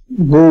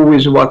go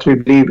with what we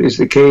believe is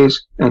the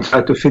case and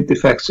try to fit the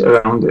facts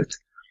around it.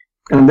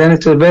 And then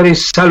it's a very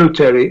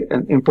salutary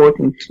and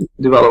important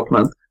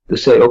development to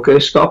say, okay,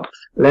 stop.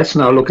 Let's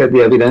now look at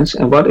the evidence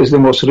and what is the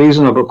most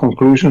reasonable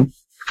conclusion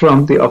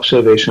from the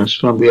observations,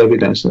 from the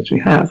evidence that we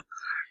have.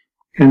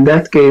 In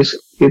that case,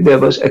 there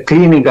was a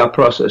cleaning up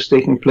process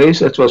taking place.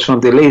 That was from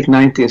the late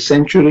 19th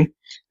century.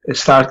 It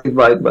started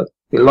by the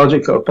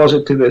logical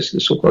positivists, the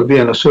so-called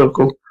Vienna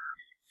Circle.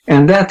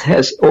 And that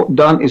has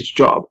done its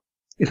job.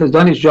 It has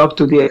done its job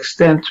to the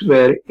extent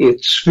where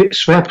it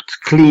swept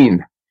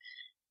clean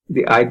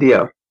the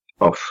idea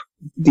of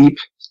deep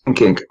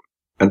thinking,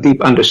 a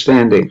deep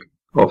understanding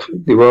of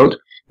the world,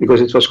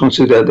 because it was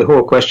considered, the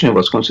whole question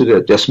was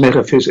considered just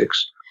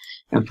metaphysics.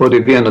 And for the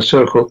Vienna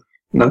Circle,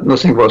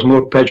 nothing was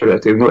more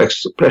pejorative, no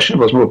expression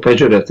was more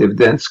pejorative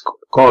than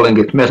calling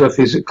it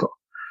metaphysical.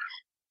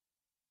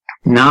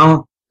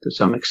 Now, to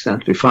some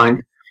extent, we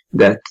find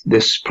that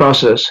this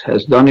process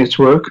has done its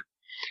work.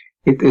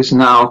 It is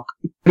now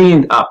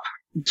cleaned up,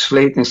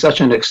 slate in such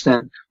an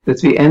extent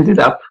that we ended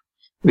up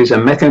with a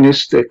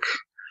mechanistic,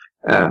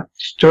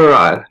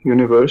 sterile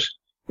universe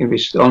in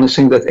which the only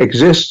thing that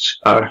exists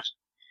are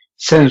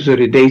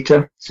sensory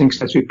data, things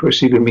that we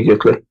perceive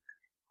immediately.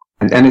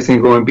 And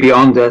anything going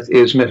beyond that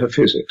is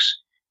metaphysics.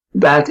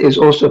 That is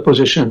also a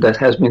position that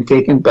has been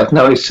taken, but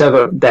now is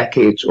several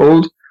decades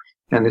old,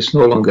 and it's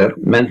no longer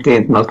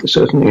maintained, not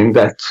certainly in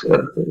that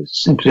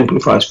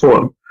simplified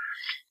form.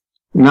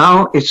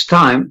 Now it's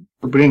time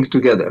to bring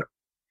together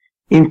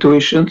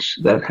intuitions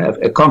that have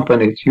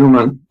accompanied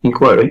human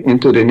inquiry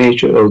into the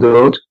nature of the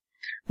world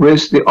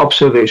with the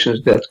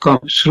observations that come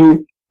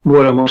through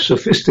more and more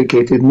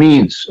sophisticated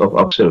means of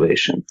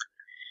observation.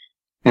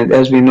 And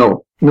as we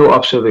know, no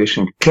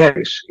observation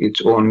carries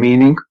its own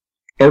meaning.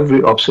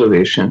 Every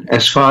observation,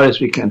 as far as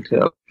we can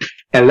tell,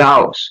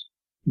 allows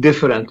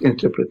different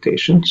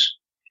interpretations,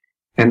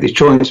 and the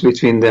choice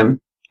between them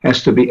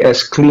has to be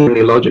as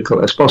clearly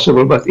logical as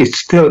possible, but it's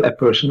still a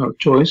personal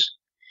choice.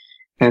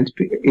 And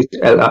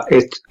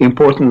it's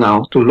important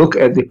now to look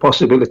at the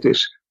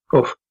possibilities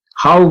of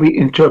how we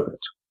interpret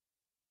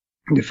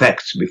the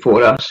facts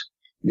before us,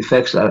 the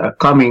facts that are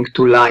coming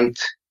to light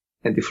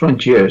at the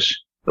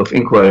frontiers of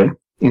inquiry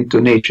into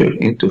nature,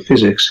 into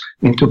physics,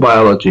 into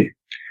biology,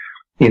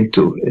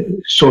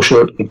 into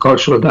social and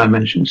cultural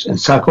dimensions and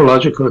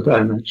psychological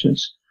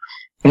dimensions,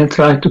 and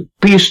try to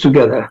piece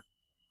together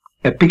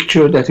a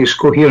picture that is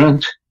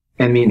coherent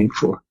and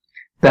meaningful.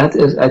 That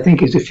is, I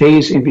think, is the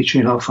phase in which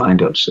we now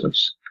find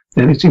ourselves.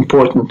 And it's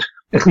important,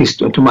 at least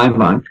to my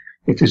mind,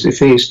 it is a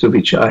phase to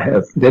which I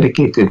have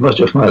dedicated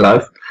much of my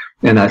life,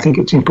 and I think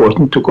it's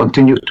important to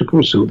continue to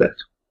pursue that.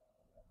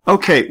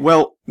 Okay,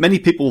 well, many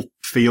people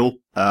feel,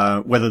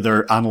 whether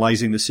they're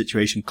analysing the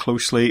situation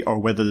closely or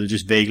whether they're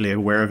just vaguely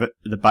aware of it,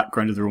 the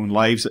background of their own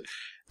lives, that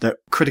the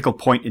critical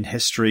point in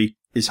history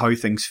is how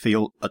things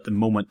feel at the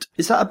moment.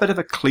 Is that a bit of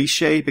a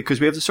cliche?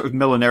 Because we have this sort of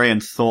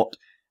millenarian thought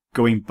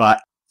going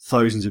back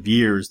thousands of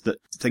years that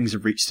things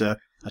have reached a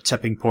a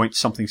tipping point,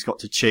 something's got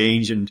to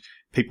change, and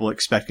people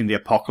expecting the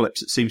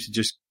apocalypse. It seems to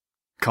just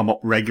come up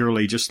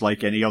regularly, just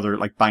like any other,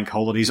 like bank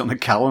holidays on the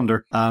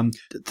calendar.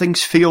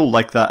 Things feel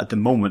like that at the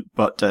moment,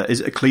 but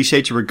is it a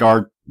cliche to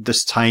regard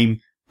this time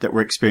that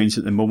we're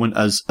experiencing at the moment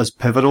as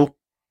pivotal?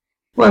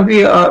 Well,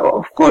 we are,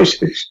 of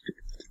course,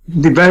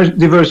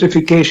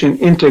 diversification,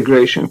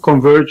 integration,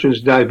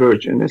 convergence,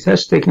 divergence. It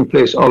has taken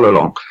place all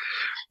along.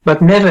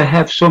 But never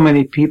have so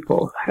many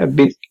people have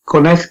been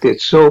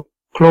connected so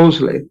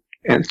closely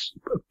and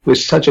with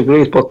such a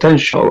great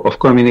potential of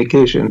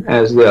communication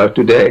as they are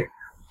today.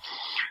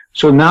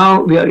 So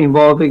now we are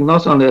involving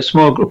not only a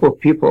small group of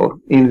people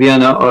in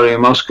Vienna or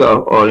in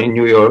Moscow or in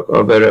New York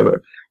or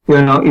wherever. We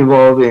are now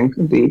involving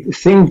the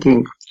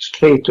thinking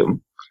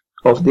stratum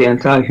of the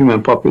entire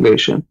human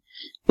population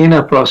in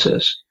a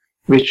process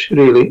which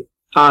really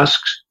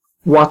asks,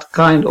 what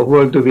kind of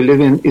world do we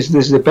live in? Is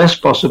this the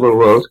best possible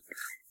world?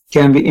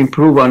 Can we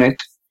improve on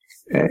it?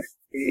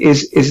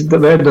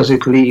 Where does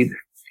it lead?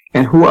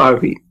 And who are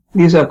we?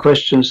 These are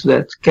questions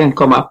that can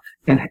come up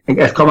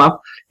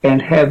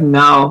and have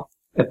now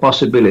a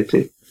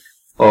possibility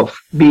of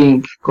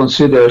being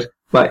considered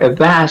by a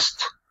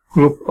vast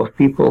group of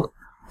people,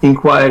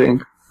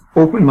 inquiring,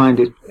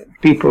 open-minded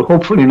people,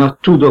 hopefully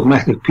not too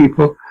dogmatic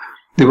people,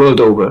 the world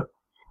over.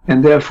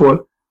 And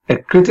therefore, a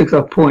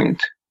critical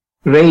point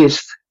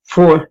raised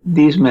for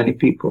these many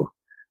people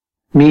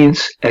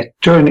means a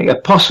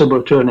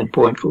possible turning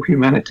point for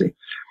humanity.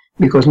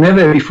 Because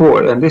never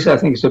before, and this I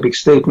think is a big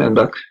statement,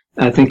 but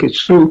I think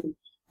it's true,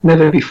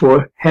 never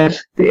before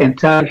has the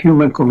entire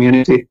human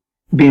community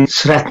been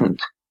threatened,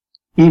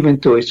 even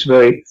to its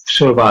very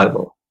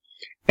survival,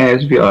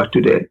 as we are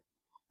today.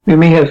 We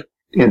may have,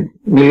 in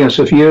millions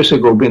of years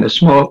ago, been a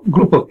small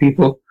group of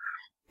people,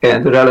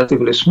 and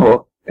relatively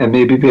small, and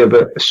maybe we have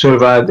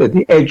survived at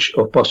the edge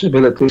of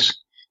possibilities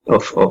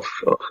of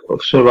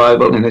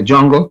survival in the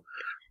jungle.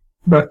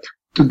 But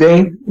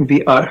today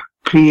we are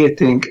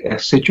creating a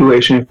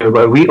situation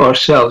where we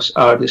ourselves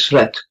are the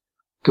threat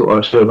to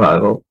our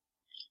survival.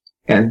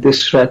 And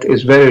this threat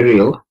is very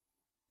real.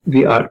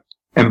 We are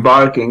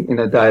embarking in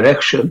a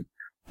direction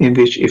in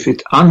which, if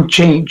it's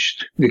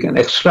unchanged, we can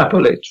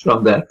extrapolate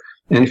from that.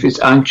 And if it's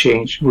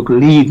unchanged, would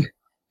lead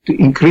to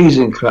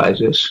increasing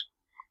crisis.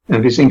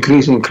 And with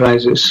increasing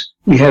crisis,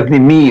 we have the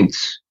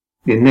means,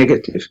 the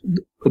negative,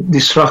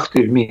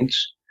 destructive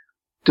means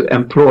to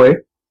employ,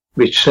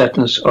 which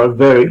threatens our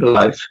very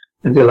life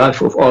and the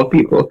life of all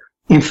people.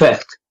 In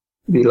fact,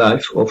 the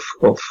life of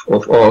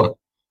all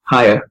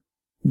higher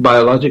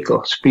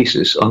biological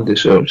species on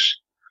this earth.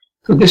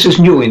 So this is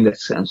new in that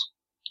sense.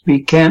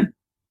 We can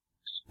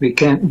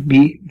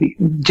be the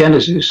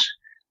genesis,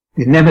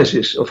 the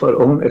nemesis of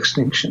our own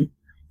extinction.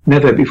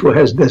 Never before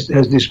has this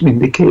been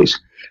the case.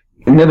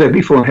 And never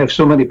before have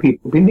so many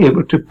people been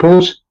able to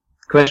pose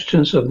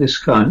questions of this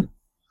kind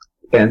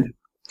and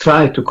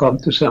try to come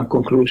to some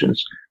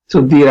conclusions.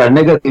 So there are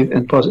negative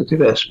and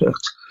positive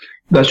aspects.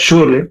 But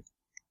surely,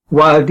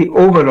 while the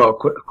overall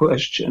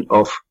question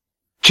of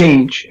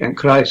change and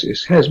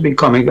crisis has been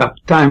coming up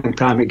time and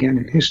time again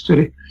in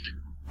history,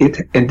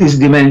 and this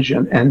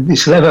dimension and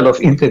this level of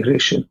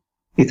integration,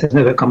 it has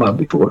never come up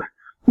before.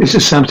 This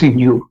is something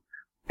new,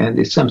 and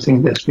it's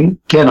something that we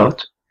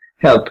cannot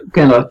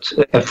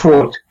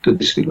afford to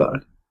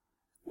disregard.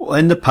 Well,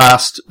 in the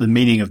past, the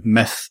meaning of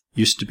myth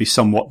used to be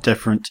somewhat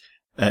different.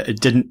 It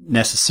didn't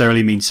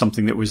necessarily mean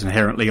something that was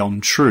inherently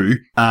untrue,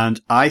 and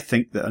I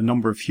think that a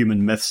number of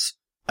human myths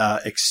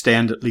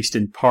extend, at least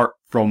in part,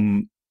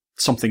 from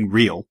something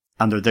real,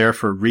 and they're there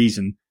for a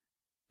reason.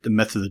 The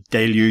myth of the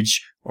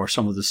deluge, or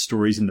some of the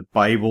stories in the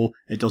Bible,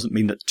 it doesn't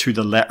mean that to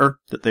the letter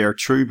that they are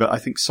true, but I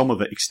think some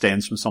of it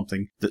extends from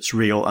something that's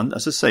real, and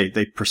as I say,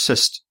 they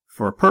persist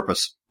for a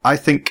purpose. I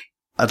think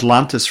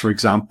Atlantis, for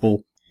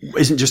example,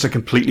 isn't just a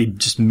completely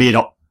just made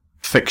up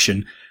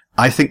fiction.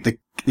 I think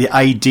the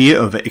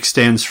idea of it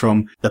extends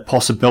from the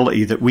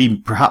possibility that we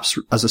perhaps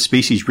as a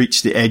species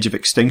reached the edge of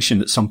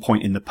extinction at some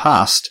point in the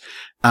past.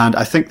 And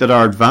I think that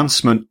our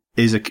advancement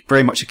is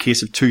very much a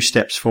case of 2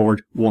 steps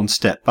forward, 1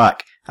 step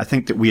back. I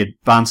think that we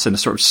advance in a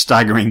sort of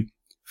staggering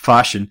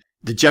fashion.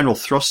 The general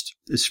thrust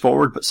is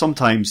forward, but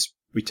sometimes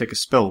we take a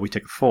spill, we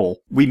take a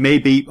fall. We may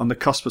be on the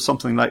cusp of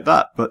something like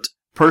that, but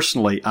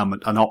personally I'm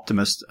an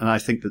optimist, and I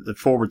think that the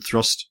forward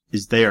thrust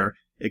is there.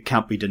 It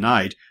can't be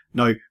denied.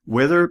 Now,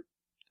 whether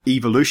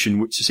evolution,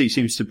 which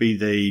seems to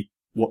be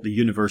what the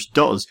universe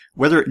does,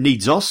 whether it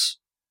needs us,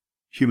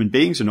 human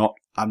beings or not,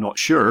 I'm not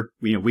sure.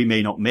 We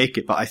may not make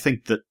it, but I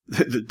think that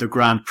the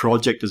grand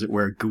project, as it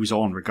were, goes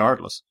on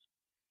regardless.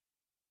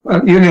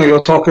 Well,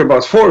 you're talking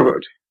about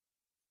forward,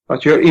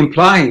 but you're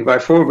implying by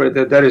forward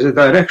that there is a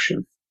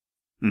direction.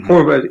 Mm-hmm.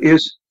 Forward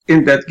is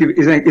in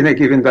a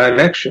given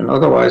direction.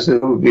 Otherwise,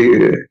 it will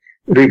be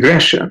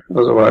regression.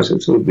 Otherwise,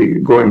 it will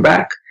be going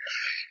back.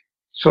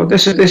 So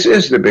this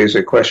is the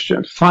basic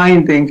question: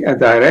 finding a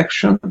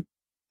direction,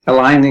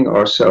 aligning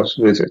ourselves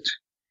with it.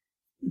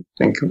 I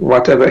think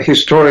whatever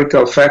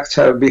historical facts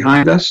are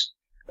behind us,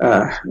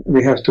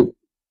 we have to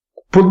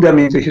put them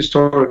in the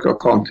historical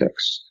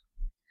context.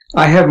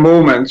 I have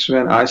moments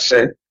when I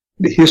say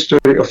the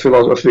history of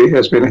philosophy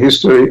has been a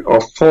history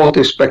of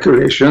faulty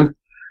speculation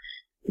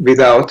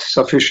without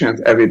sufficient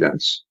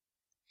evidence.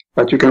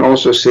 But you can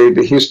also say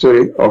the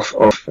history of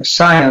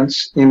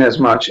science, in as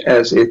much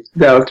as it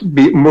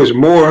was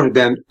more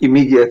than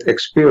immediate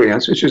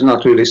experience, which is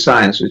not really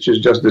science, which is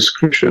just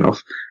description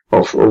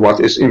of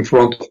what is in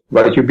front,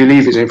 what you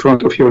believe is in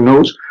front of your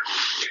nose.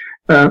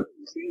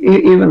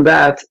 Even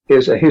that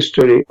is a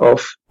history of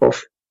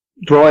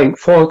drawing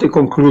faulty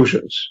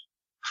conclusions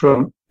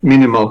from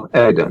minimal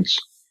evidence.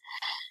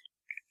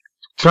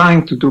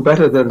 Trying to do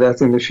better than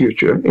that in the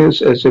future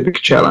is a big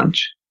challenge.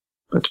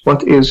 But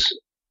what is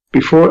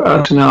before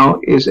us now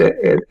is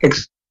an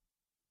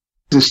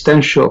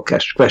existential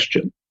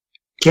question.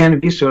 Can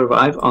we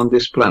survive on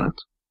this planet?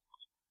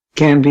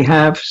 Can we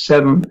have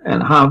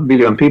 7.5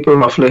 billion people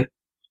roughly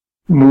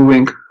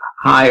moving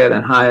higher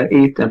and higher,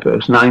 8 and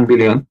perhaps 9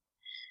 billion?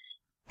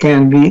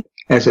 Can we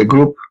as a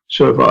group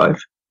survive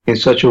in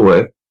such a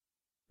way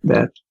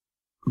that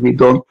we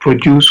don't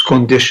produce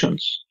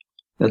conditions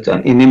that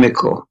are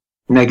inimical,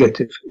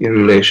 negative in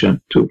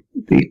relation to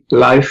the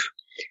life,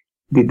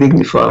 the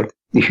dignified,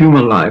 the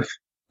human life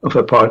of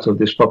a part of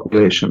this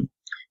population?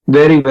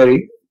 Very,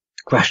 very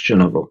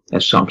questionable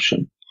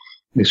assumption,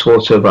 this whole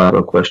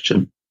survival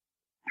question.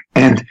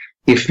 And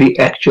if we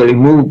actually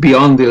move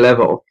beyond the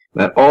level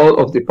where all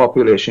of the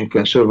population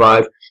can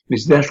survive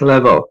with that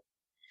level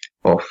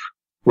of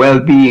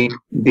well-being,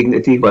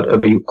 dignity,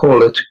 whatever you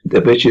call it,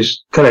 which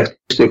is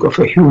characteristic of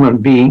a human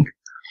being,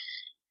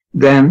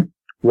 then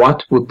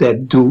what would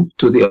that do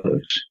to the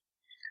others?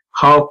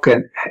 How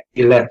can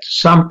we let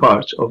some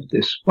parts of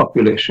this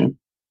population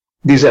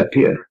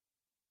disappear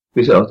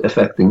without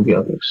affecting the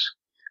others?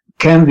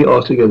 Can we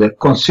altogether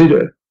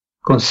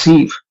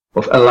conceive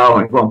of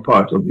allowing one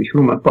part of the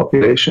human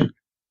population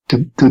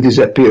to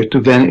disappear,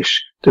 to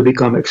vanish, to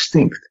become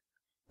extinct?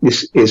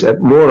 This is a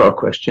moral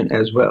question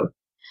as well.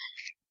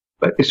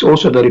 But it's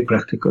also a very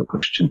practical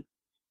question.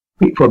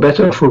 For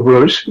better or for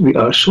worse, we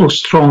are so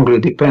strongly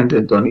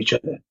dependent on each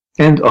other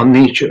and on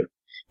nature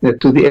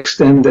that to the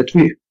extent that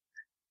we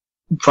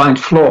find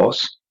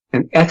flaws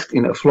and act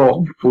in a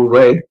flawful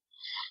way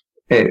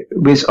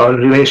with our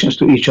relations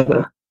to each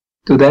other,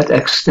 to that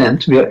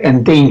extent we are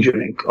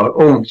endangering our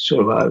own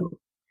survival.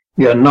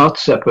 We are not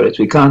separate.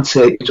 We can't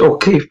say it's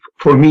okay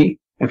for me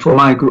and for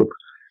my group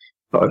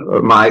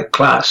or my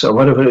class or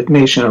whatever it,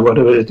 nation or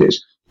whatever it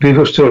is. We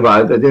will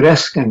survive, that the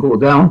rest can go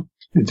down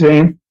the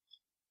drain.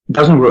 It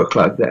doesn't work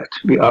like that.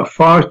 We are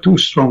far too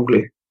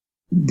strongly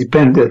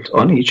dependent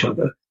on each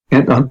other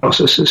and on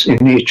processes in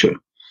nature.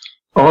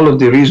 All of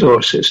the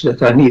resources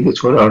that are needed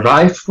for our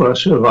life, for our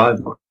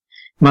survival,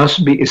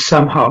 must be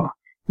somehow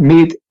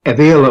made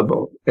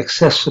available,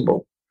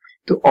 accessible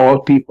to all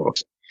people.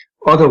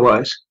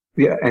 Otherwise,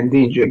 we are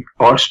endangering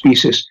our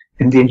species,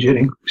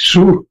 endangering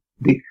through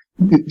the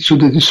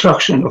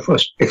destruction of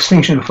us,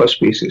 extinction of our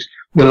species,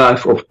 the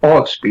life of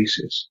all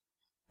species.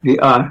 We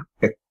are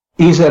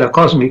either a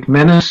cosmic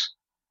menace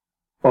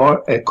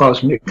or a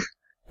cosmic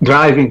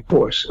driving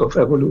force of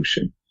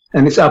evolution.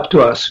 And it's up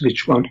to us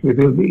which one we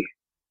will be.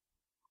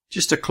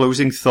 Just a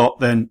closing thought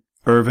then,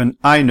 Ervin.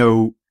 I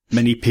know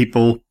many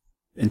people,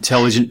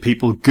 intelligent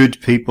people,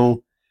 good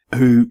people,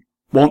 who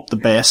want the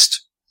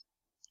best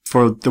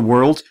for the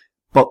world,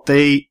 but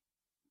they,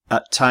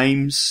 at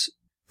times,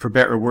 for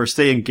better or worse,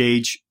 they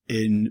engage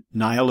in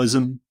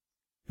nihilism,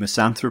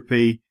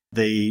 misanthropy.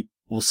 They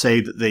will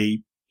say that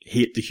they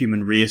hate the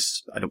human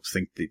race. I don't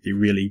think that they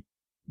really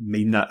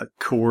mean that at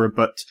core,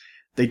 but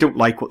they don't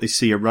like what they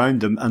see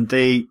around them, and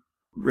they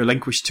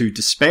relinquish to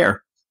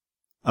despair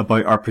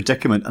about our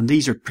predicament. And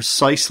these are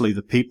precisely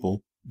the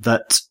people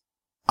that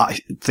I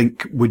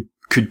think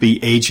could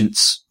be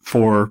agents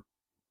for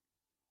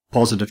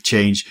positive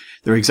change.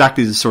 They're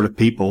exactly the sort of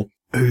people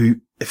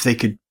who, if they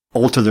could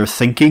alter their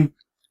thinking,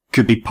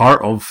 could be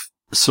part of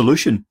a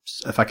solution,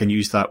 if I can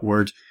use that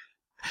word.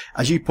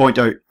 As you point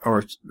out,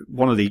 or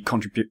one of the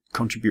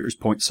contributors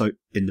points out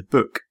in the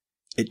book,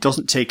 it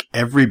doesn't take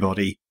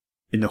everybody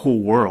in the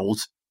whole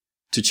world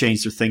to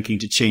change their thinking,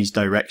 to change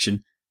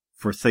direction,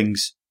 for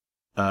things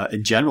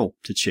in general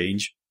to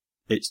change.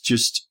 It's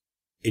just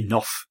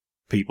enough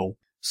people.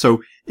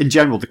 So in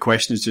general, the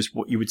question is just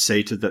what you would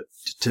say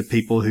to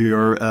people who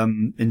are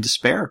in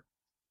despair.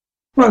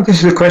 Well,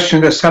 this is a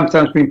question that's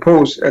sometimes been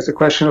posed as a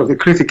question of the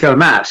critical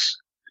mass.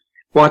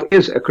 What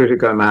is a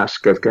critical mass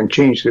that can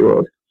change the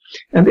world?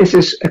 And this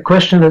is a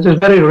question that is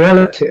very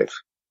relative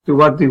to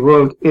what the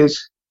world is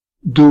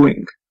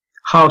doing.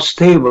 How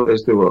stable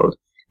is the world?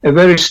 A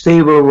very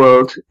stable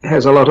world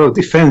has a lot of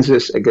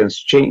defenses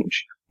against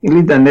change. You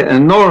need an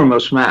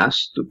enormous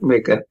mass to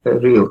make a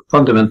real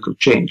fundamental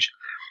change.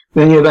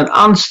 When you have an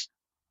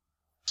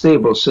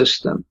unstable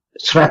system,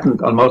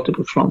 threatened on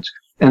multiple fronts,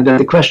 and then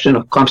the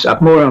question comes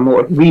up more and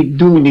more, we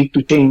do need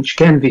to change,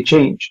 can we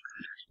change?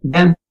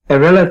 Then a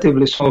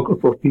relatively small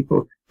group of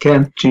people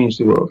can change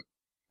the world.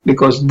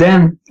 Because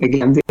then,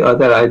 again, the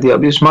other idea,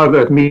 this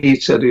Margaret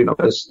Mead said,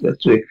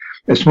 that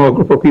a small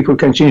group of people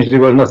can change the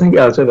world, nothing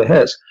else ever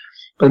has.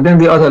 But then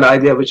the other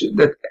idea, which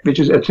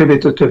is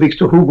attributed to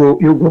Victor Hugo,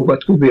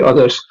 but could be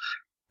others,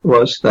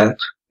 was that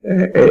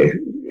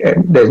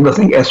there's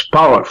nothing as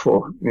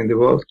powerful in the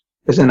world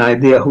as an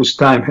idea whose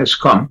time has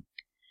come.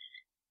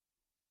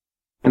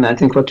 And I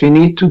think what we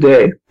need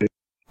today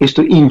is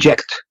to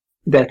inject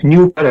that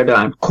new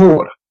paradigm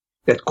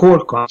that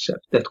core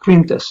concept, that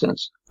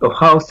quintessence of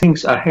how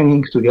things are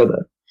hanging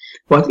together.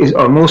 What is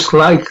our most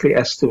likely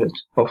estimate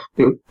of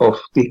the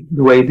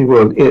way the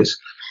world is,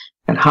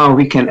 and how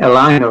we can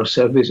align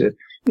ourselves with it.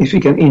 If we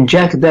can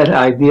inject that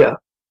idea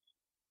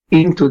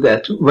into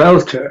that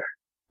welter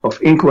of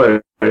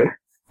inquiry,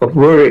 of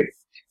worry,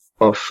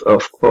 of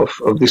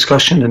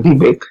discussion and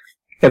debate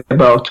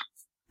about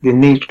the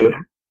nature,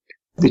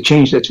 the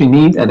change that we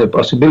need and the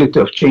possibility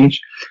of change,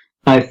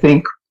 I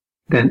think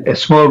then a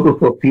small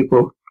group of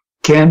people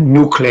can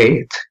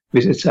nucleate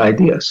with its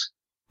ideas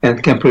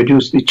and can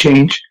produce the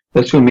change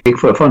that will make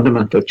for a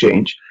fundamental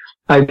change.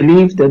 I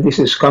believe that this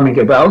is coming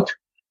about.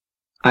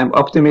 I'm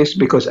optimist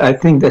because I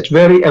think that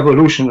very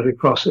evolutionary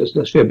process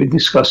that we have been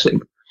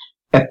discussing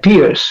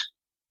appears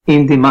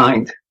in the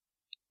mind,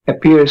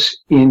 appears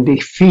in the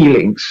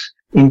feelings,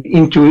 in the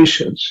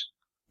intuitions,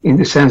 in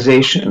the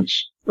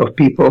sensations of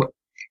people.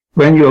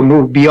 When you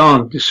move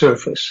beyond the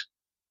surface,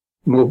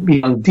 move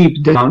beyond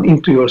deep down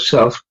into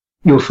yourself,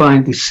 you'll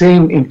find the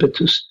same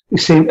impetus, the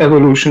same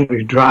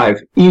evolutionary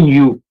drive in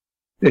you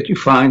that you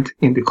find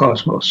in the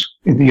cosmos,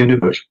 in the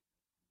universe.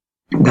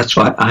 That's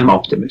why I'm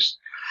optimist.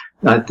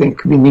 I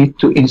think we need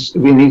to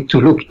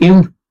look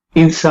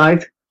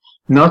inside,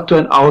 not to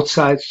an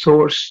outside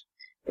source,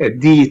 a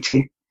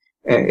deity,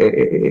 whoever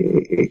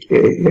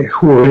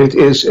it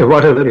is,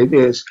 whatever it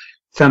is,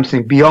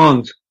 something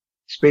beyond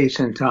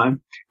space and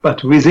time,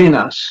 but within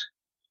us,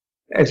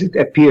 as it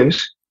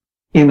appears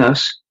in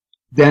us.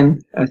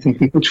 Then I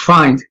think we could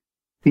find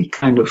the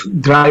kind of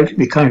drive,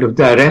 the kind of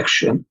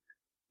direction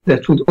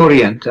that would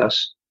orient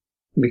us,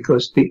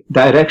 because the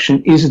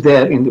direction is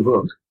there in the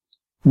world.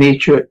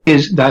 Nature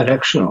is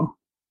directional.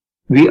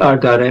 We are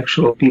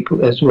directional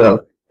people as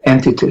well,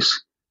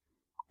 entities.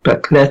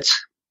 But let's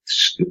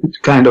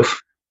kind of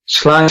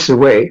slice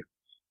away,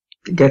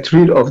 get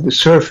rid of the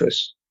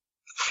surface,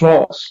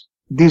 flaws,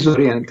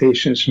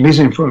 disorientations,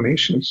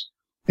 misinformations,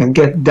 and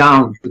get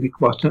down to the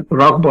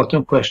rock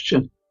bottom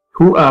question.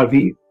 Who are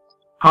we?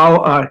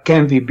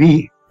 Can we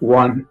be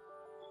one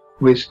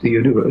with the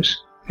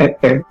universe?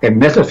 A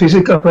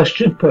metaphysical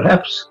question,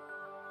 perhaps,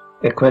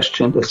 a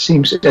question that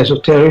seems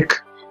esoteric,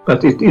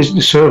 but it is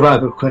the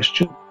survival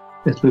question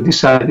that will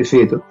decide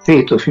the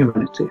fate of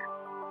humanity.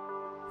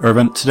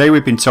 Ervin, today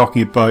we've been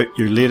talking about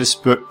your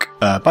latest book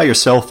by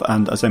yourself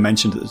and, as I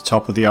mentioned at the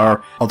top of the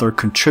hour, other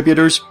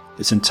contributors.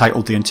 It's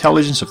entitled The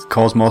Intelligence of the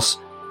Cosmos,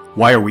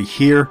 Why Are We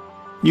Here?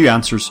 New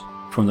Answers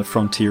from the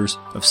Frontiers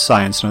of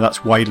Science. Now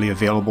that's widely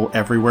available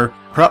everywhere.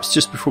 Perhaps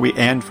just before we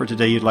end for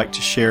today, you'd like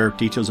to share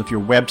details of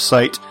your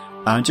website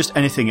and just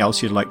anything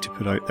else you'd like to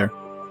put out there.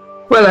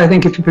 Well, I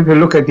think if people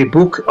look at the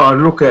book or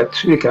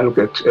you can look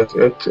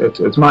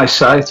at my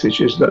site, which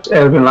is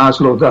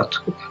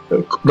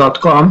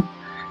ervinlaszlo.com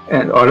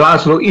or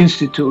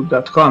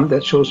laszloinstitute.com,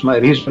 that shows my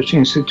research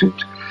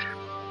institute.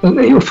 And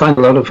you'll find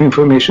a lot of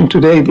information.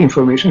 Today, the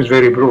information is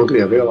very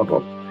broadly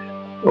available.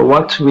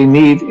 What we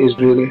need is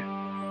really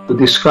to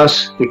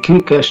discuss the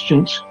key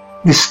questions,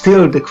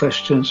 distill the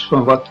questions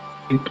from what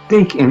we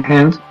take in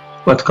hand,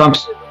 what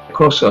comes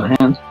across our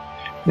hand.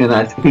 Then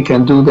I think we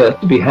can do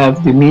that. We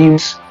have the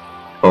means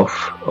of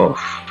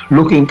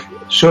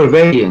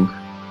surveying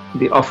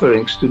the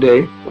offerings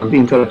today on the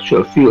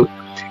intellectual field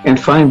and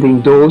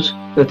finding those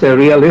that are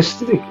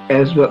realistic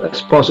as well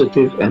as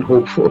positive and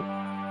hopeful,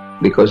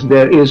 because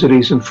there is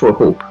reason for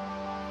hope.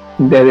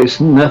 There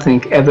is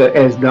nothing ever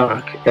as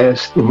dark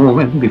as the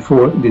moment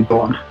before the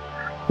dawn.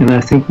 And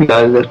I think we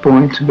are at that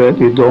point where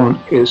the dawn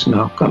is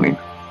now coming.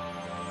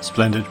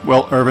 Splendid.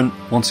 Well, Ervin,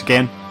 once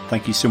again,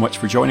 thank you so much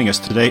for joining us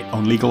today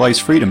on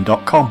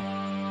LegalizeFreedom.com.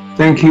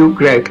 Thank you,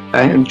 Greg.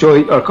 I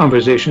enjoyed our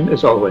conversation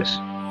as always.